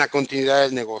en la continuidad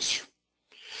del negocio.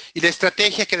 Y la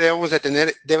estrategia que debemos de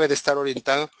tener debe de estar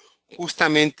orientada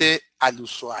justamente al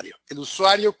usuario. El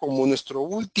usuario como nuestro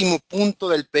último punto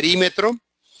del perímetro,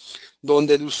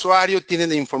 donde el usuario tiene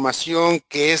la información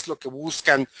que es lo que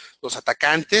buscan los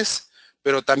atacantes,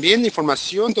 pero también la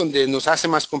información donde nos hace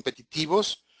más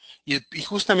competitivos y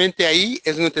justamente ahí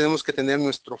es donde tenemos que tener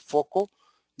nuestro foco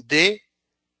de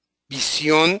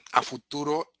visión a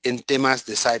futuro en temas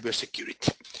de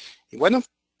cybersecurity. Y bueno,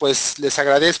 pues les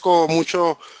agradezco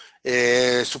mucho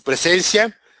su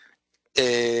presencia.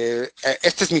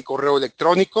 Este es mi correo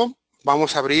electrónico.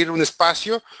 Vamos a abrir un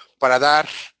espacio para dar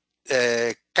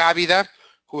cabida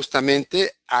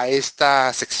justamente a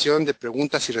esta sección de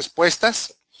preguntas y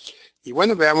respuestas. Y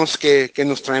bueno, veamos qué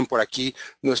nos traen por aquí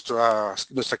nuestra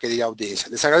querida audiencia.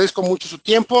 Les agradezco mucho su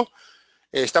tiempo.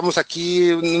 Estamos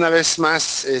aquí una vez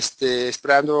más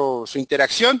esperando su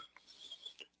interacción.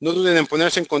 No duden en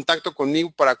ponerse en contacto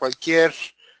conmigo para cualquier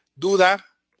duda.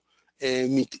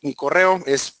 Mi correo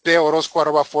es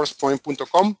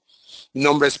porosco@forcepoint.com. Mi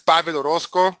nombre es Pavel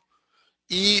Orozco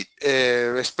y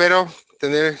espero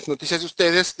tener noticias de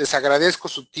ustedes. Les agradezco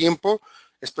su tiempo.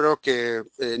 Espero que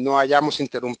no hayamos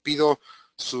interrumpido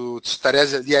sus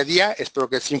tareas del día a día. Espero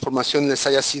que esta información les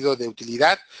haya sido de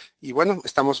utilidad y bueno,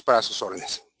 estamos para sus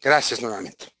órdenes. Gracias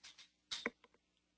nuevamente.